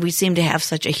we seem to have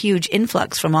such a huge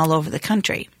influx from all over the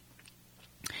country.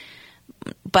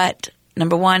 But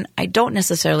number one, I don't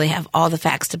necessarily have all the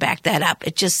facts to back that up.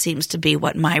 It just seems to be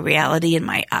what my reality and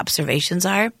my observations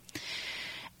are.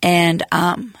 And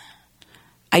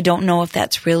I don't know if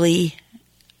that's really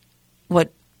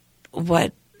what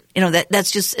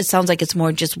that's just, it sounds like it's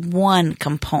more just one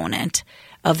component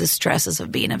of the stresses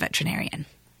of being a veterinarian.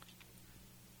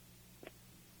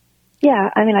 Yeah,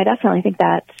 I definitely think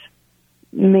that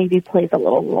maybe plays a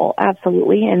little role,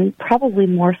 absolutely, and probably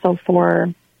more so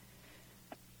for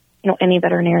any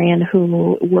veterinarian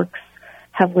who works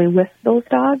heavily with those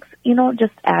dogs,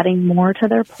 just adding more to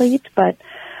their plate. But,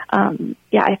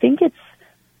 I think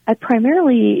I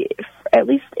primarily, at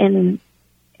least in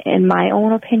my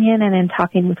own opinion and in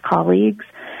talking with colleagues,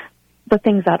 the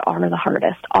things that are the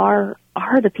hardest are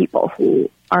the people who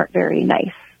aren't very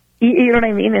nice. You know what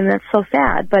I mean? And that's so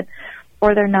sad,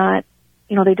 or they're not,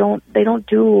 they don't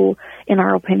do, in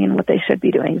our opinion, what they should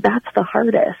be doing. That's the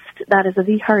hardest. That is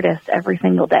the hardest every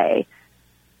single day.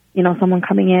 Someone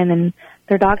coming in and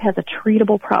their dog has a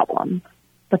treatable problem,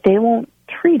 but they won't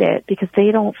treat it because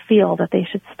they don't feel that they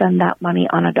should spend that money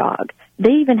on a dog.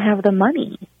 They even have the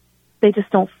money. They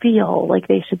just don't feel like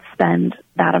they should spend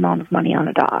that amount of money on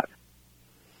a dog.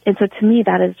 And so to me,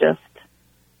 that is just,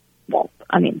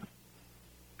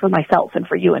 for myself and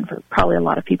for you and for probably a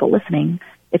lot of people listening,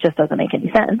 it just doesn't make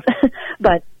any sense.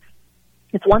 But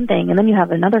it's one thing. And then you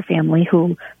have another family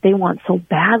who they want so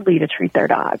badly to treat their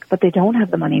dog, but they don't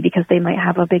have the money because they might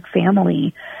have a big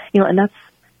family, and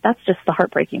that's just the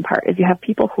heartbreaking part, is you have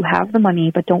people who have the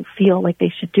money but don't feel like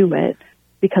they should do it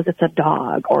because it's a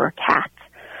dog or a cat,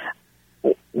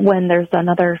 when there's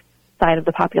another side of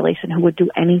the population who would do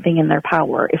anything in their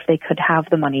power if they could have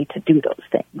the money to do those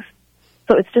things.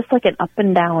 So it's just like an up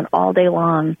and down all day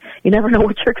long. You never know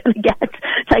what you're going to get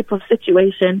type of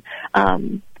situation.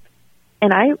 And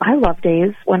I love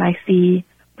days when I see,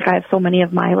 I have so many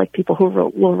of my people who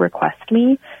will request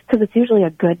me, because it's usually a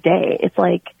good day. It's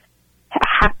like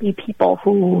happy people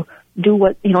who do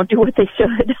what they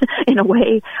should in a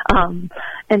way.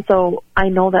 And so I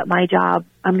know that my job,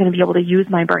 I'm going to be able to use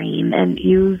my brain and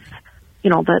use,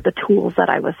 the tools that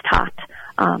I was taught,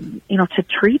 to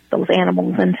treat those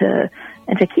animals and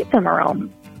to keep them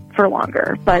around for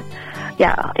longer. But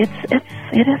yeah, it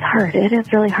is hard. It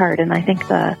is really hard. And I think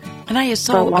the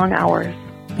long hours.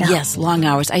 Yeah. Yes, long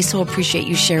hours. I so appreciate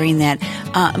you sharing that.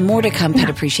 More to come, Pet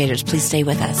Appreciators. Please stay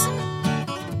with us.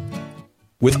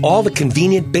 With all the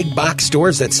convenient big box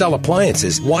stores that sell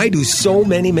appliances, why do so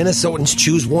many Minnesotans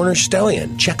choose Warner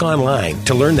Stellian? Check online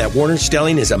to learn that Warner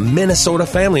Stellian is a Minnesota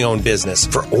family-owned business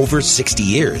for over 60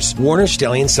 years. Warner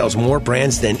Stellian sells more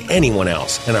brands than anyone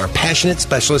else, and our passionate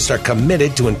specialists are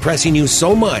committed to impressing you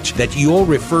so much that you'll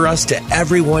refer us to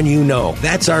everyone you know.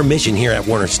 That's our mission here at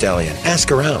Warner Stellian.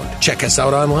 Ask around, check us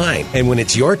out online, and when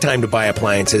it's your time to buy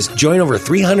appliances, join over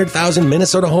 300,000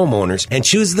 Minnesota homeowners and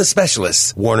choose the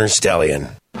specialists, Warner Stellian.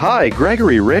 Hi,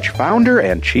 Gregory Rich, founder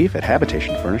and chief at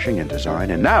Habitation Furnishing and Design,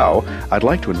 and now I'd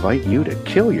like to invite you to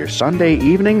kill your Sunday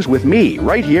evenings with me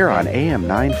right here on AM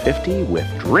 950 with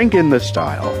Drinkin' the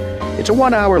Style. It's a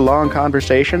 1-hour-long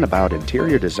conversation about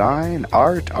interior design,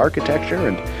 art, architecture,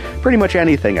 and pretty much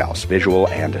anything else, visual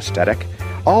and aesthetic,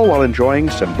 all while enjoying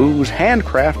some booze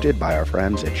handcrafted by our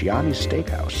friends at Gianni's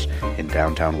Steakhouse in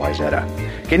downtown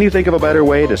Wayzata. Can you think of a better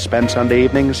way to spend Sunday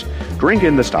evenings?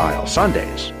 Drinkin' the Style,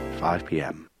 Sundays, 5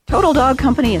 p.m. Total Dog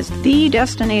Company is the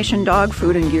destination dog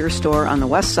food and gear store on the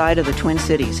west side of the Twin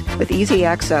Cities, with easy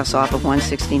access off of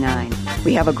 169.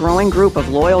 We have a growing group of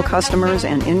loyal customers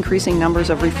and increasing numbers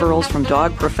of referrals from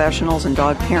dog professionals and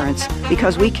dog parents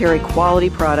because we carry quality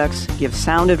products, give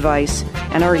sound advice,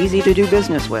 and are easy to do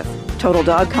business with. Total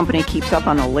Dog Company keeps up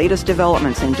on the latest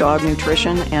developments in dog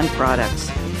nutrition and products.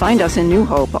 Find us in New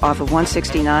Hope off of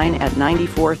 169 at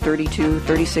 9432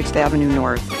 36th Avenue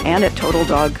North and at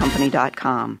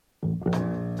TotalDogCompany.com.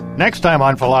 Next time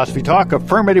on Philosophy Talk,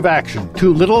 affirmative action.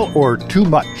 Too little or too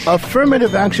much?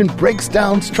 Affirmative action breaks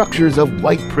down structures of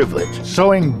white privilege,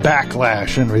 sowing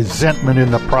backlash and resentment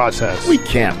in the process. We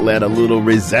can't let a little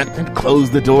resentment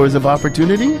close the doors of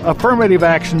opportunity. Affirmative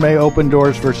action may open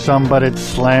doors for some, but it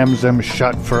slams them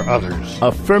shut for others.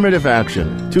 Affirmative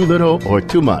action. Too little or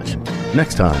too much?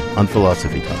 Next time on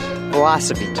Philosophy Talk.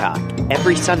 Philosophy Talk,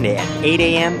 every Sunday at 8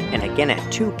 a.m. and again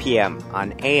at 2 p.m.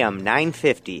 on AM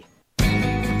 950.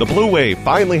 The Blue Wave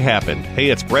finally happened. Hey,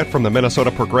 it's Brett from the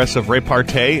Minnesota Progressive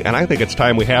Repartee, and I think it's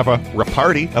time we have a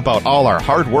repartee about all our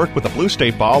hard work with the Blue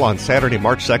State Ball on Saturday,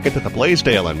 March 2nd at the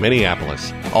Blaisdell in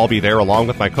Minneapolis. I'll be there along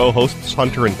with my co-hosts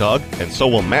Hunter and Doug, and so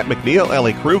will Matt McNeil,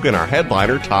 Ellie Krug, and our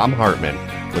headliner Tom Hartman,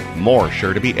 with more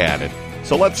sure to be added.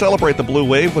 So let's celebrate the Blue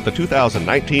Wave with the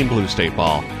 2019 Blue State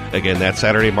Ball. Again, that's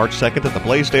Saturday, March 2nd at the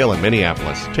Blaisdell in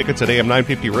Minneapolis. Tickets at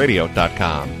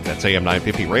am950radio.com. That's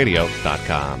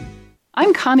am950radio.com.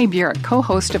 I'm Connie Bjork,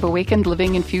 co-host of Awakened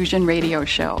Living Infusion radio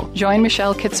show. Join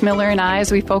Michelle Kitzmiller and I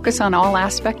as we focus on all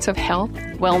aspects of health,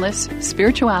 wellness,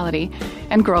 spirituality,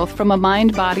 and growth from a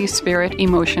mind, body, spirit,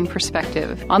 emotion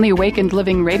perspective. On the Awakened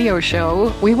Living radio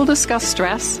show, we will discuss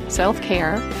stress,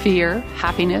 self-care, fear,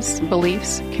 happiness,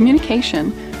 beliefs,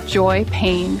 communication, joy,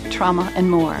 pain, trauma,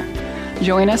 and more.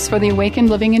 Join us for the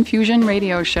Awakened Living Infusion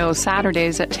radio show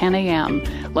Saturdays at 10 a.m.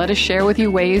 Let us share with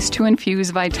you ways to infuse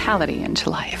vitality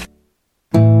into life.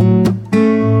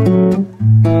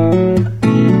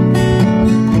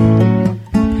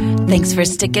 Thanks for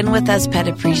sticking with us, pet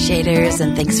appreciators,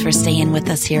 and thanks for staying with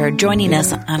us here, joining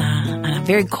us on a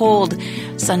very cold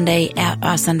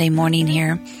Sunday morning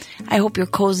here. I hope you're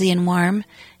cozy and warm,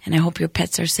 and I hope your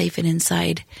pets are safe and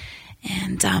inside.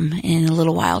 And in a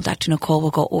little while, Dr. Nicole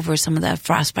will go over some of the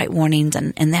frostbite warnings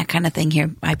and that kind of thing here.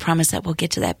 I promise that we'll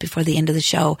get to that before the end of the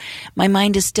show. My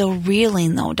mind is still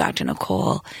reeling, though, Dr.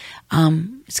 Nicole.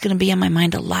 It's going to be on my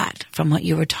mind a lot from what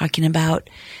you were talking about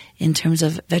in terms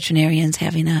of veterinarians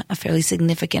having a fairly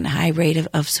significant high rate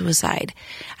of suicide.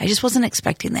 I just wasn't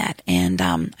expecting that. And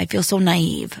I feel so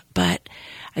naive, but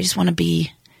I just want to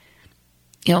be,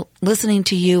 listening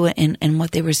to you and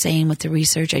what they were saying with the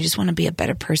research, I just want to be a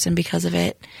better person because of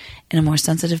it and a more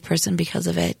sensitive person because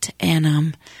of it.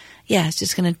 And, it's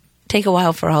just going to take a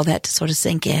while for all that to sort of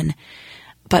sink in.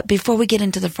 But before we get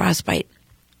into the frostbite,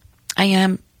 I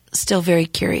am still very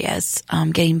curious,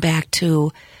 getting back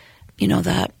to,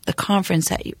 the conference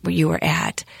that you were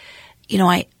at.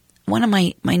 One of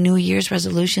my New Year's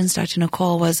resolutions, Dr.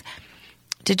 Nicole, was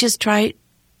to just try,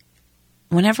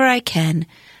 whenever I can,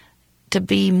 to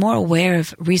be more aware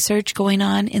of research going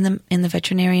on in the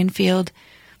veterinarian field,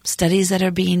 studies that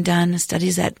are being done,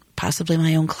 studies that possibly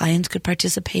my own clients could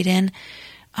participate in.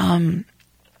 And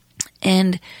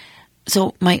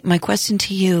so my question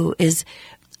to you is,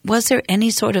 was there any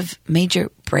sort of major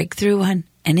breakthrough on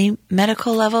any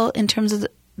medical level in terms of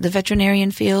the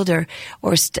veterinarian field or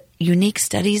unique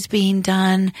studies being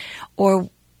done? Or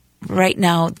right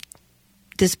now,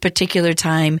 this particular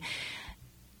time,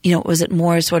 was it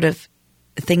more sort of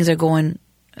things are going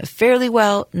fairly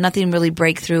well, nothing really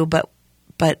breakthrough, but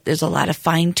there's a lot of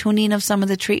fine-tuning of some of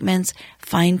the treatments,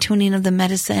 fine-tuning of the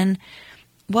medicine.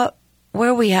 Where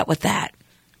are we at with that?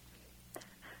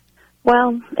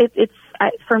 Well, it's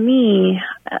for me,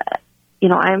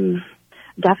 I'm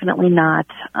definitely not,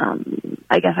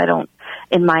 I guess I don't,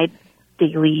 in my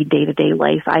daily day-to-day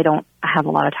life, I don't have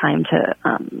a lot of time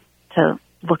to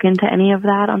look into any of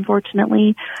that,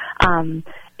 unfortunately.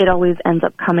 It always ends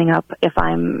up coming up if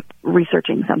I'm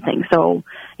researching something. So,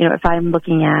 if I'm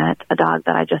looking at a dog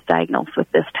that I just diagnosed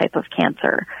with this type of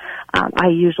cancer, I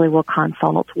usually will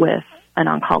consult with an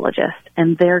oncologist,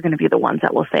 and they're going to be the ones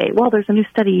that will say, well, there's a new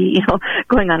study,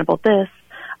 going on about this,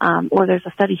 or there's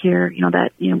a study here, that,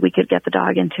 we could get the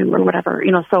dog into or whatever,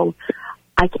 so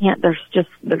I can't,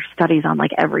 there's studies on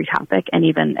like every topic, and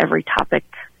even every topic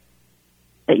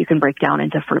that you can break down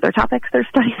into further topics there's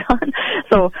studies on.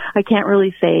 So I can't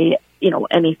really say,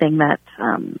 anything that,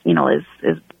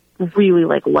 is really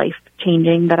like life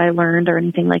changing that I learned or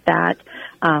anything like that.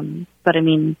 But I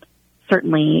mean,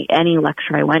 certainly any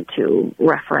lecture I went to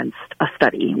referenced a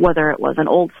study, whether it was an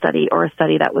old study or a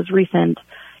study that was recent,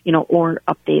 or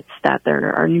updates that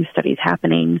there are new studies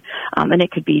happening. And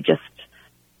it could be just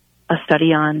a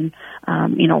study on,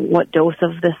 what dose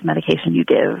of this medication you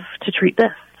give to treat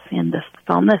this and this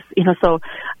found this, so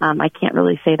I can't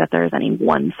really say that there's any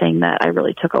one thing that I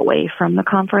really took away from the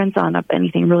conference on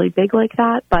anything really big like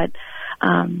that. But,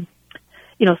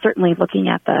 certainly looking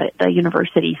at the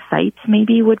university sites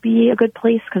maybe would be a good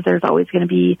place, because there's always going to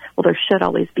be, there should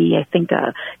always be, I think,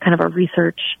 a kind of a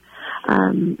research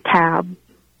tab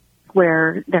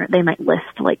where they might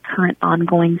list like current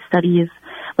ongoing studies.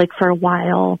 Like for a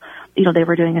while, they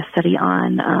were doing a study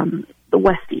on the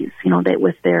Westies,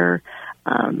 with their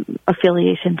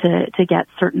affiliation to get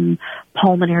certain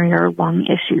pulmonary or lung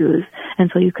issues.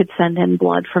 And so you could send in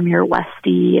blood from your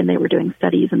Westie, and they were doing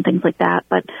studies and things like that.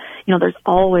 But, there's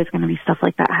always going to be stuff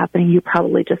like that happening. You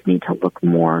probably just need to look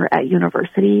more at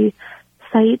university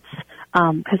sites,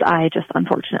 because I just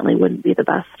unfortunately wouldn't be the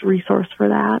best resource for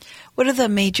that. What are the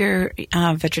major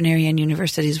veterinarian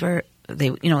universities where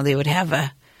they would have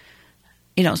a,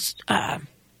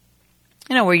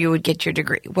 where you would get your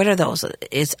degree? What are those?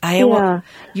 Is Iowa,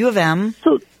 U of M?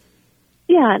 So,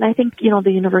 yeah, and I think,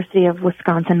 the University of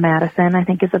Wisconsin-Madison, I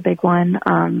think, is a big one.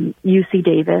 UC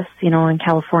Davis, in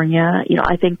California.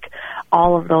 I think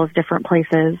all of those different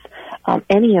places,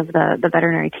 any of the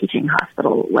veterinary teaching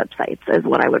hospital websites is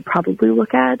what I would probably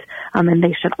look at. And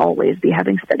they should always be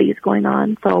having studies going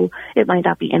on. So it might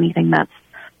not be anything that's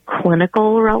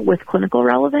with clinical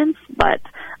relevance, but,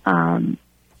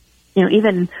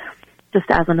 even just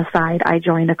as an aside, I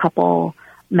joined a couple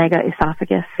mega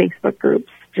esophagus Facebook groups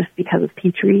just because of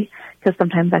Petrie, because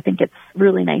sometimes I think it's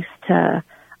really nice to,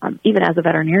 even as a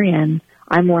veterinarian,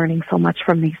 I'm learning so much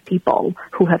from these people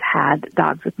who have had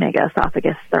dogs with mega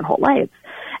esophagus their whole lives.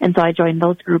 And so I joined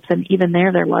those groups, and even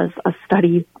there was a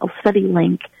study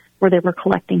link where they were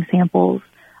collecting samples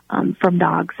from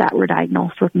dogs that were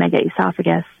diagnosed with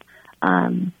megaesophagus.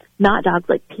 Not dogs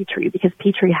like Petrie, because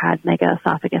Petrie had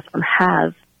megaesophagus or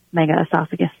has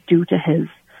megaesophagus due to his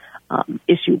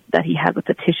issue that he had with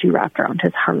the tissue wrapped around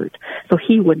his heart. So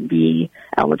he wouldn't be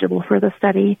eligible for the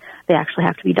study. They actually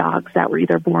have to be dogs that were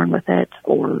either born with it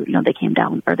or, they came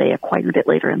down or they acquired it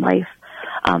later in life.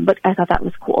 But I thought that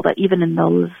was cool that even in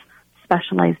those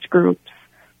specialized groups,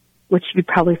 which you'd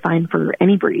probably find for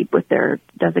any breed with their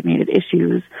designated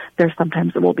issues, there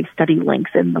will be study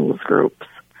links in those groups.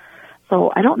 So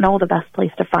I don't know the best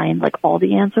place to find all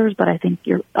the answers, but I think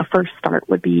a first start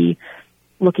would be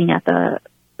looking at the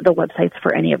websites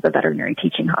for any of the veterinary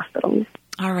teaching hospitals.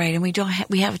 All right, and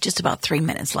we have just about 3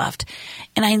 minutes left.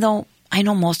 And I know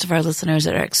most of our listeners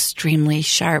that are extremely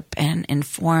sharp and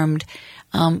informed,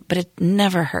 but it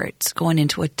never hurts going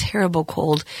into a terrible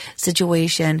cold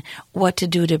situation, what to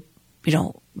do to,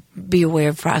 be aware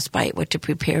of frostbite, what to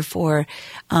prepare for,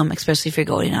 especially if you're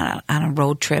going on a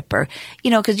road trip or,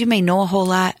 because you may know a whole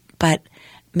lot, but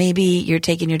maybe you're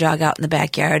taking your dog out in the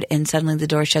backyard and suddenly the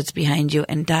door shuts behind you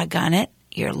and doggone it,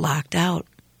 you're locked out.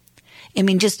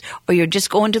 Or you're just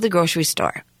going to the grocery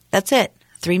store. That's it.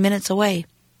 3 minutes away.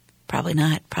 Probably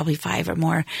not. Probably 5 or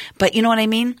more. But you know what I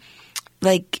mean?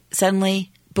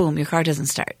 Suddenly, boom, your car doesn't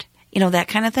start. That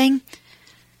kind of thing.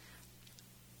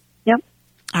 Yep.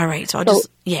 All right. So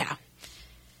yeah.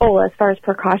 Oh, as far as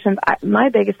precautions, my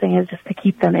biggest thing is just to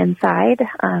keep them inside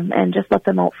and just let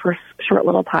them out for short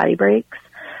little potty breaks.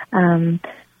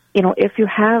 If you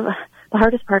have... The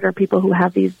hardest part are people who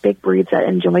have these big breeds that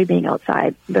enjoy being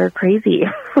outside. They're crazy.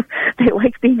 They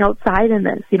like being outside in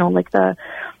this, like the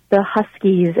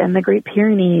Huskies and the Great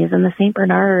Pyrenees and the St.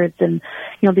 Bernards and,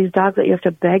 these dogs that you have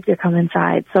to beg to come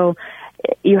inside. So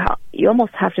you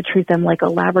almost have to treat them like a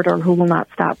Labrador who will not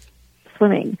stop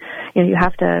swimming. You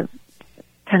have to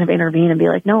kind of intervene and be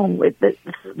like, no,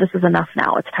 this is enough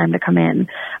now. It's time to come in.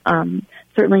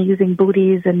 Certainly using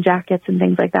booties and jackets and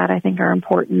things like that I think are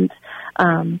important.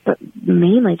 But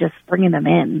mainly just bringing them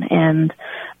in and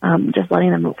just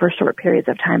letting them move for short periods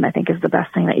of time I think is the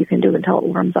best thing that you can do until it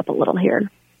warms up a little here.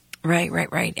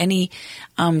 Right. Any,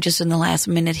 just in the last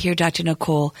minute here, Dr.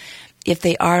 Nicole, if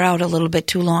they are out a little bit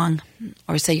too long,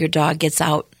 or say your dog gets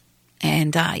out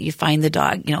and you find the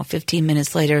dog, 15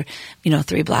 minutes later,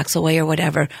 3 blocks away or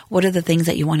whatever, what are the things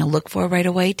that you want to look for right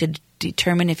away to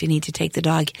determine if you need to take the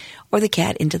dog or the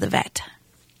cat into the vet?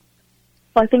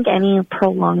 Well, I think any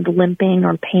prolonged limping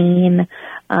or pain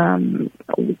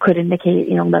could indicate,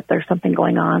 that there's something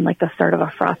going on, like the start of a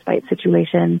frostbite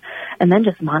situation, and then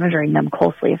just monitoring them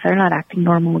closely. If they're not acting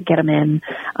normal, get them in.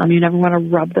 You never want to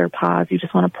rub their paws. You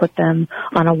just want to put them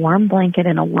on a warm blanket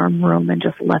in a warm room and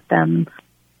just let them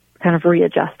kind of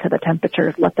readjust to the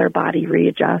temperatures, let their body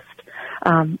readjust.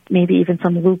 Maybe even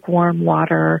some lukewarm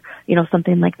water,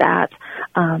 something like that.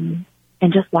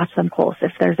 And just watch them close.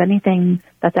 If there's anything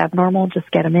that's abnormal,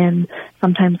 just get them in.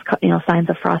 Sometimes, signs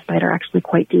of frostbite are actually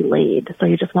quite delayed. So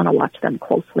you just want to watch them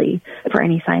closely for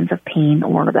any signs of pain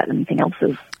or that anything else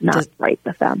is not right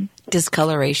with them.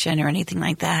 Discoloration or anything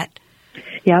like that?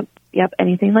 Yep.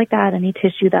 Anything like that. Any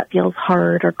tissue that feels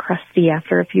hard or crusty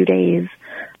after a few days.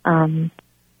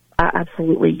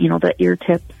 Absolutely. The ear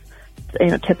tips,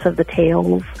 tips of the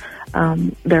tails,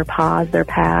 their paws, their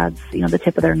pads, the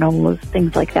tip of their nose,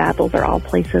 things like that. Those are all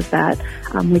places that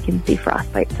we can see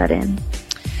frostbite set in.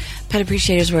 Pet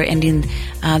Appreciators, we're ending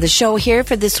the show here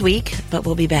for this week, but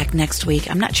we'll be back next week.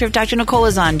 I'm not sure if Dr. Nicole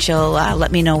is on. She'll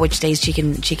let me know which days she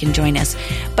can join us.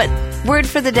 But word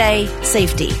for the day,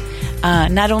 safety.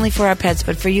 Not only for our pets,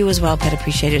 but for you as well, Pet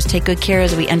Appreciators. Take good care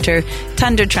as we enter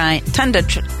tundra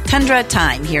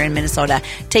time here in Minnesota.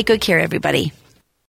 Take good care, everybody.